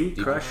Blue Blue? Sea?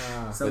 Deep- Crush?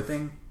 Ah.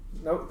 Something?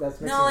 Nope, that's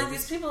mixing No, like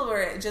movies. these people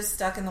were just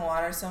stuck in the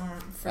water. For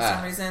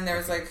some reason, there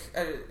was like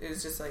it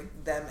was just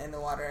like them in the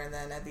water, and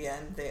then at the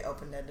end they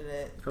open-ended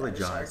it. Probably by the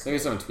Jaws. shark. Maybe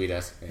someone tweet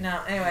us. Okay.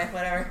 No, anyway,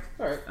 whatever.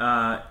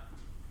 Alright.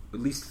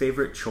 Least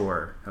favorite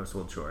chore?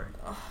 Household chore?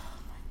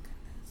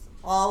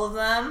 All of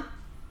them.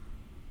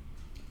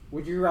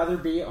 Would you rather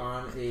be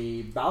on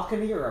a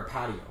balcony or a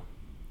patio?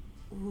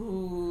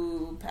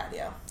 Ooh,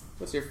 patio.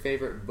 What's your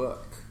favorite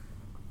book?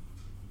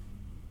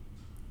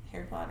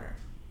 Harry Potter.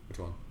 Which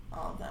one?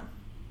 All of them.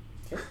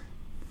 Okay.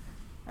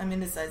 I'm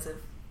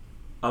indecisive.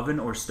 Oven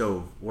or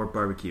stove? Or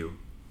barbecue?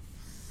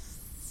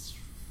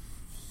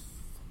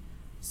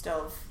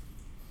 Stove.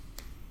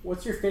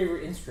 What's your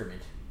favorite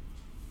instrument?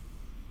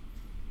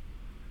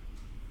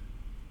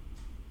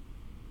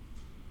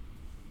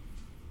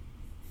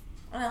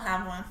 I don't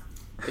have one.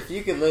 If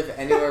you could live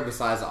anywhere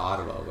besides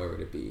Ottawa, where would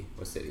it be?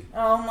 What city?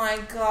 Oh my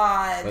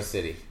god. What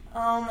city?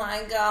 Oh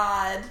my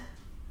god.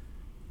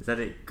 Is that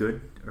it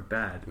good or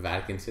bad?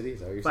 Vatican City?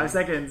 Is that what you're 5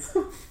 saying? seconds.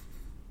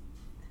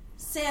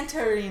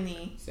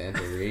 Santorini.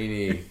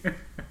 Santorini.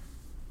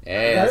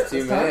 Hey, that's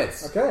 2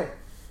 minutes. Okay.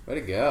 Way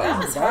to go.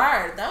 That was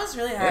hard. That was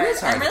really hard. It is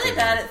hard I'm to really think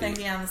bad on at your feet.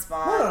 thinking on the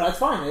spot. No, that's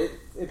fine.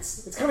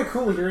 It's kind of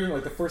cool hearing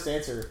like the first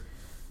answer.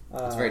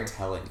 It's very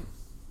telling.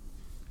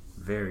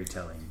 Very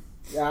telling.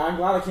 Yeah, I'm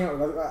glad I came up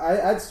with that. I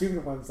had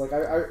stupid ones. Like,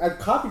 I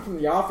copied from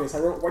The Office. I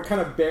wrote, what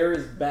kind of bear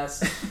is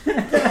best?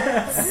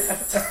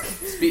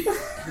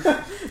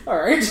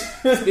 Alright.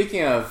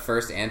 Speaking of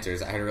first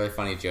answers, I had a really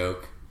funny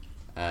joke.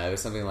 It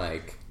was something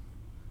like,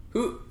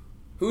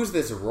 who's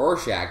this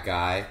Rorschach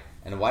guy,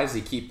 and why does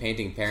he keep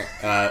painting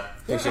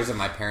pictures of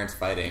my parents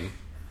fighting?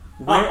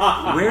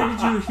 Where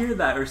did you hear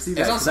that or see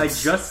that? It was on I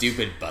some just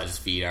stupid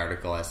BuzzFeed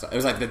article I saw. It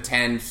was like the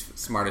 10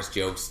 smartest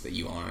jokes that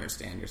you won't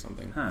understand or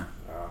something. Huh.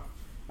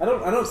 I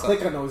don't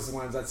click on those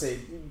ones that say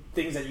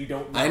things that you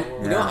don't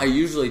know. I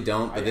usually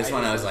don't, but this I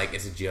one I do. was like,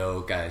 it's a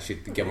joke. I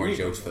should get more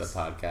jokes for the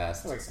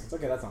podcast. That makes sense.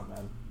 Okay, that's not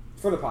bad.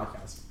 For the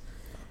podcast.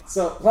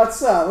 So let's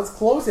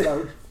close it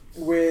out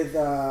with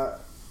our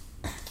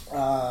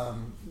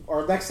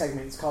next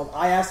segment. It's called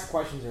I Ask the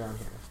Questions Around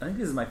Here. I think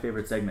this is my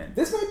favorite segment.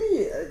 This might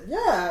be,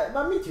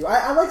 me too.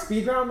 I like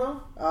speed round though,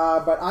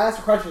 but I Ask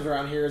the Questions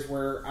Around Here is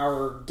where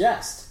our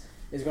guest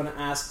is going to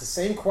ask the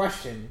same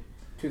question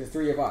to the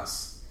three of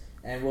us,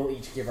 and we'll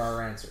each give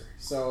our answer.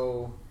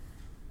 So,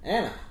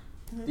 Anna,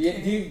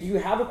 Okay. do you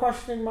have a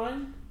question in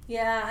mind?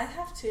 Yeah, I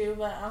have two,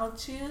 but I'll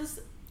choose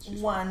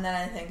one that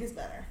I think is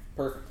better.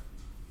 Perfect.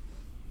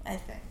 I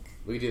think.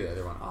 We can do the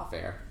other one off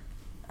air.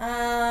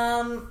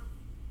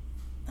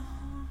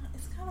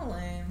 It's kind of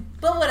lame,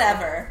 but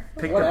whatever.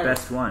 Pick Whatever. the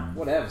best one.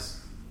 Whatevs.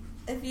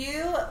 If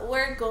you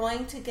were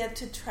going to get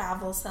to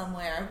travel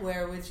somewhere,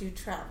 where would you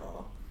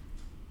travel?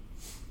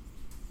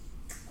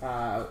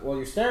 Well,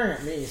 you're staring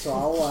at me, so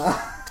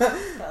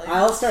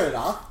I'll start it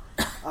off.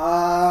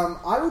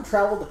 I would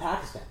travel to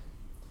Pakistan.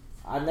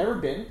 I've never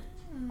been.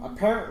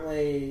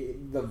 Apparently,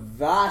 the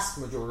vast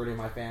majority of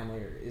my family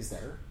is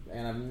there,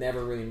 and I've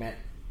never really met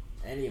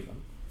any of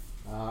them.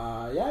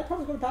 I'd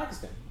probably go to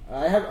Pakistan.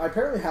 I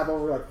apparently have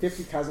over like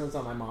 50 cousins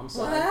on my mom's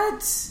side.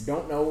 What?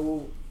 Don't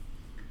know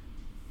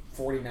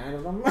 49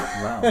 of them.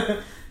 Wow.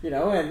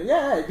 And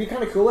yeah, it'd be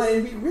kind of cool. And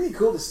it'd be really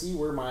cool to see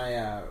where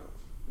my,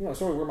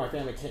 sort of where my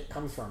family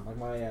comes from. Like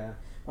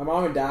my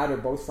mom and dad are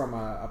both from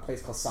a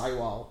place called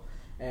Saiwal.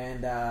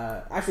 And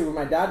actually, when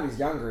my dad was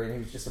younger and he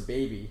was just a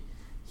baby,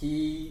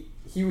 he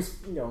was,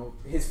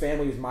 his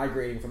family was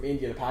migrating from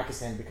India to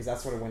Pakistan because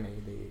that's sort of when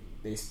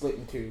they split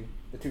into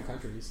the two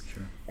countries.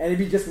 Sure. And it'd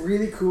be just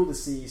really cool to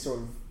see sort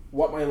of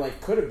what my life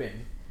could have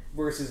been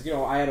versus,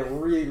 I had a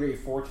really, really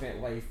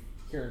fortunate life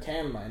here in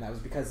Canada, and that was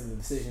because of the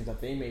decisions that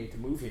they made to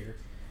move here.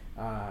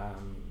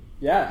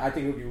 I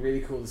think it would be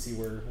really cool to see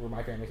where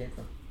my family came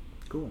from.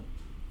 Cool.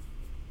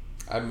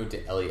 I'd move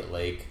to Elliott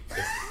Lake.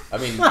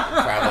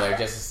 Travel there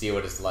just to see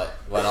what it's like,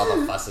 what all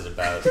the fuss is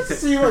about.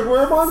 See where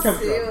mom comes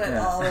See from. what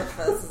Yeah. all the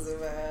fuss is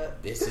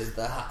about. This is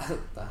the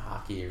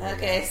hockey arena.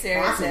 Okay,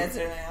 serious Awesome.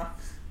 answer now.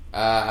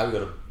 I would go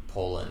to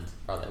Poland,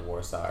 probably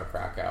Warsaw or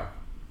Krakow.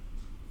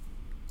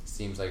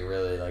 Seems like a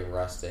really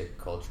rustic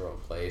cultural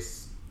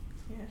place.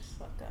 You're just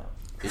fucked up.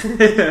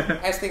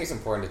 I just think it's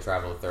important to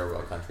travel to third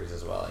world countries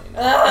as well.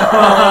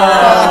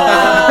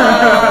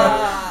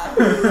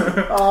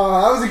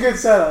 Oh, that was a good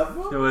setup.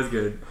 It was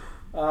good.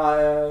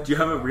 Do you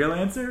have a real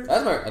answer?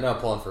 That's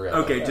Poland for real.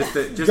 Okay, though. just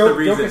the Joke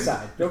reason.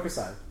 Joke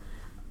aside.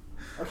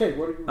 Okay,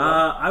 what?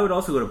 I would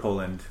also go to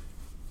Poland.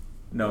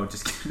 No,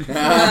 just kidding.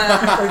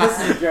 This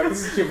is a joke.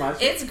 This is too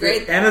much. It's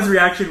great though. Anna's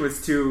reaction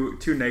was too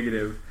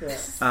negative. Yeah.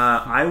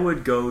 I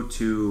would go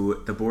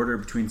to the border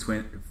between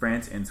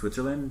France and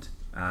Switzerland,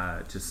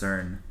 to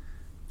CERN,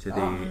 to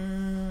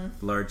the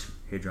Large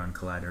Hadron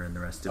Collider and the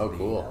rest of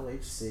cool.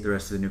 LHC. the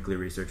rest of the nuclear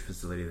research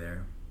facility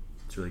there.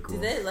 It's really cool.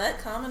 Do they let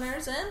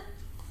commoners in?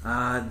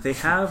 They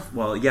have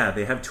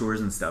they have tours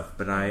and stuff,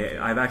 but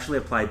I've actually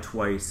applied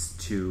twice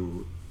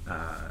to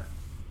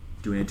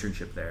do an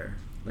internship there,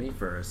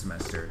 for a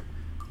semester.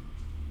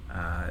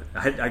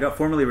 I got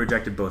formally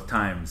rejected both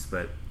times,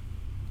 but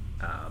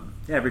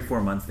every 4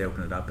 months they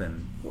open it up,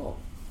 and Cool.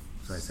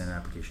 so I sent an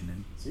application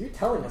in. So you're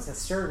telling us that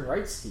CERN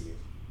writes to you?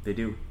 They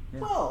do.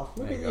 Yeah. Well,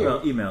 look There at you you. Well,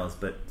 emails,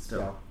 but still,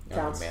 Yeah. On the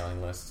Counts.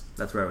 mailing list.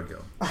 that's where I would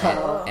go.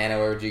 Anna,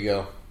 where would you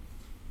go?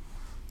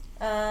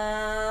 Well,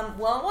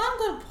 I want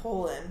to go to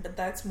Poland, but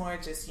that's more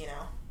just,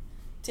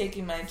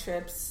 taking my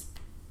trips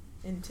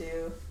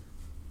into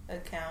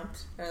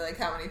account, or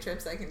how many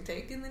trips I can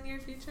take in the near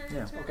future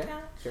into Okay.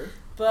 account. Sure.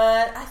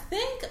 But I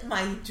think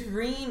my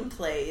dream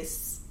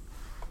place,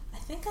 I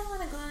think I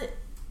want to go to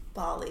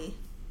Bali.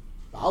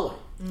 Bali.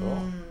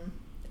 Cool.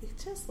 It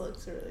just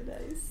looks really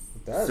nice.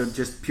 It does. So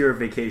just pure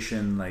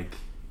vacation,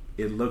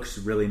 it looks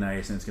really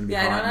nice, and it's going to be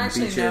Yeah, I hot don't and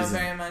actually beaches. know and-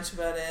 very much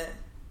about it.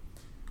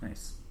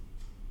 Nice.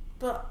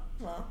 But,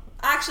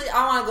 actually,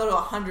 I want to go to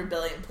 100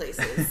 billion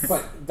places.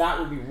 but that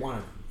would be one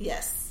of them.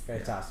 Yes.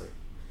 Fantastic.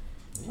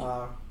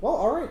 Well,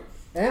 all right.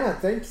 Anna,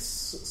 thanks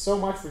so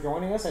much for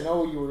joining us. I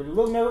know you were a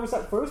little nervous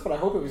at first, but I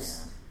hope it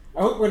was.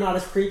 I hope we're not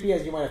as creepy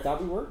as you might have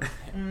thought we were.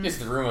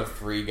 Just a room of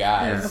 3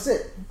 guys. That's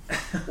it.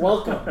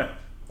 Welcome.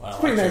 It's a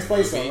pretty nice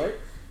place, though, right?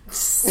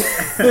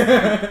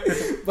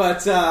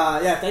 But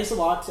yeah, thanks a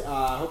lot.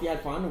 I hope you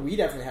had fun. We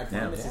definitely had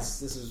fun.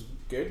 This is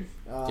good.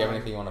 Do you have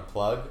anything you want to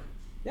plug?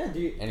 Yeah.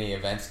 Any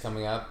events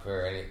coming up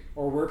or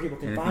where people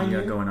can Anything find you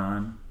you? got going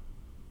on?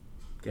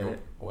 Get it?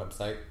 a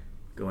website?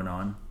 Going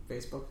on.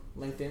 Facebook,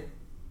 LinkedIn,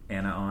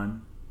 Anna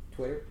on.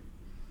 Twitter,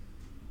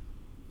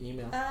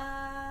 email.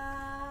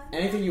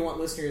 Anything you want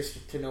listeners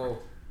to know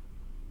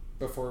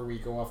before we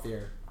go off the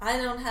air? I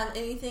don't have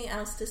anything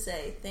else to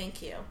say.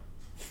 Thank you.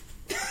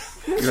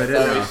 Good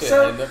enough.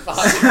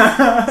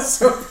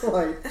 So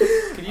polite.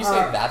 Could you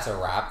say that's a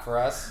wrap for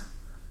us?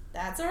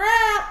 That's a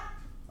wrap.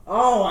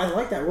 Oh, I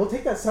like that. We'll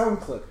take that sound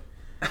clip.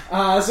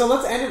 So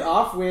let's end it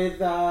off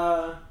with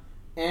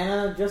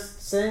Anna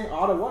just saying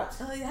Ottawhat.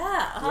 Oh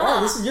yeah. Yeah,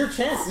 this is your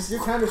chance. This is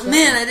your time to shine.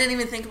 Man, I didn't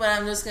even think about it.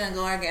 I'm just gonna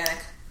go organic.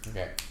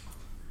 Okay.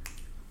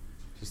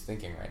 She's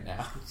thinking right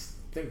now.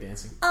 Think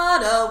dancing.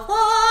 Ottawhat.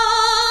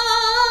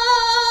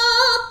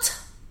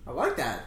 I like that.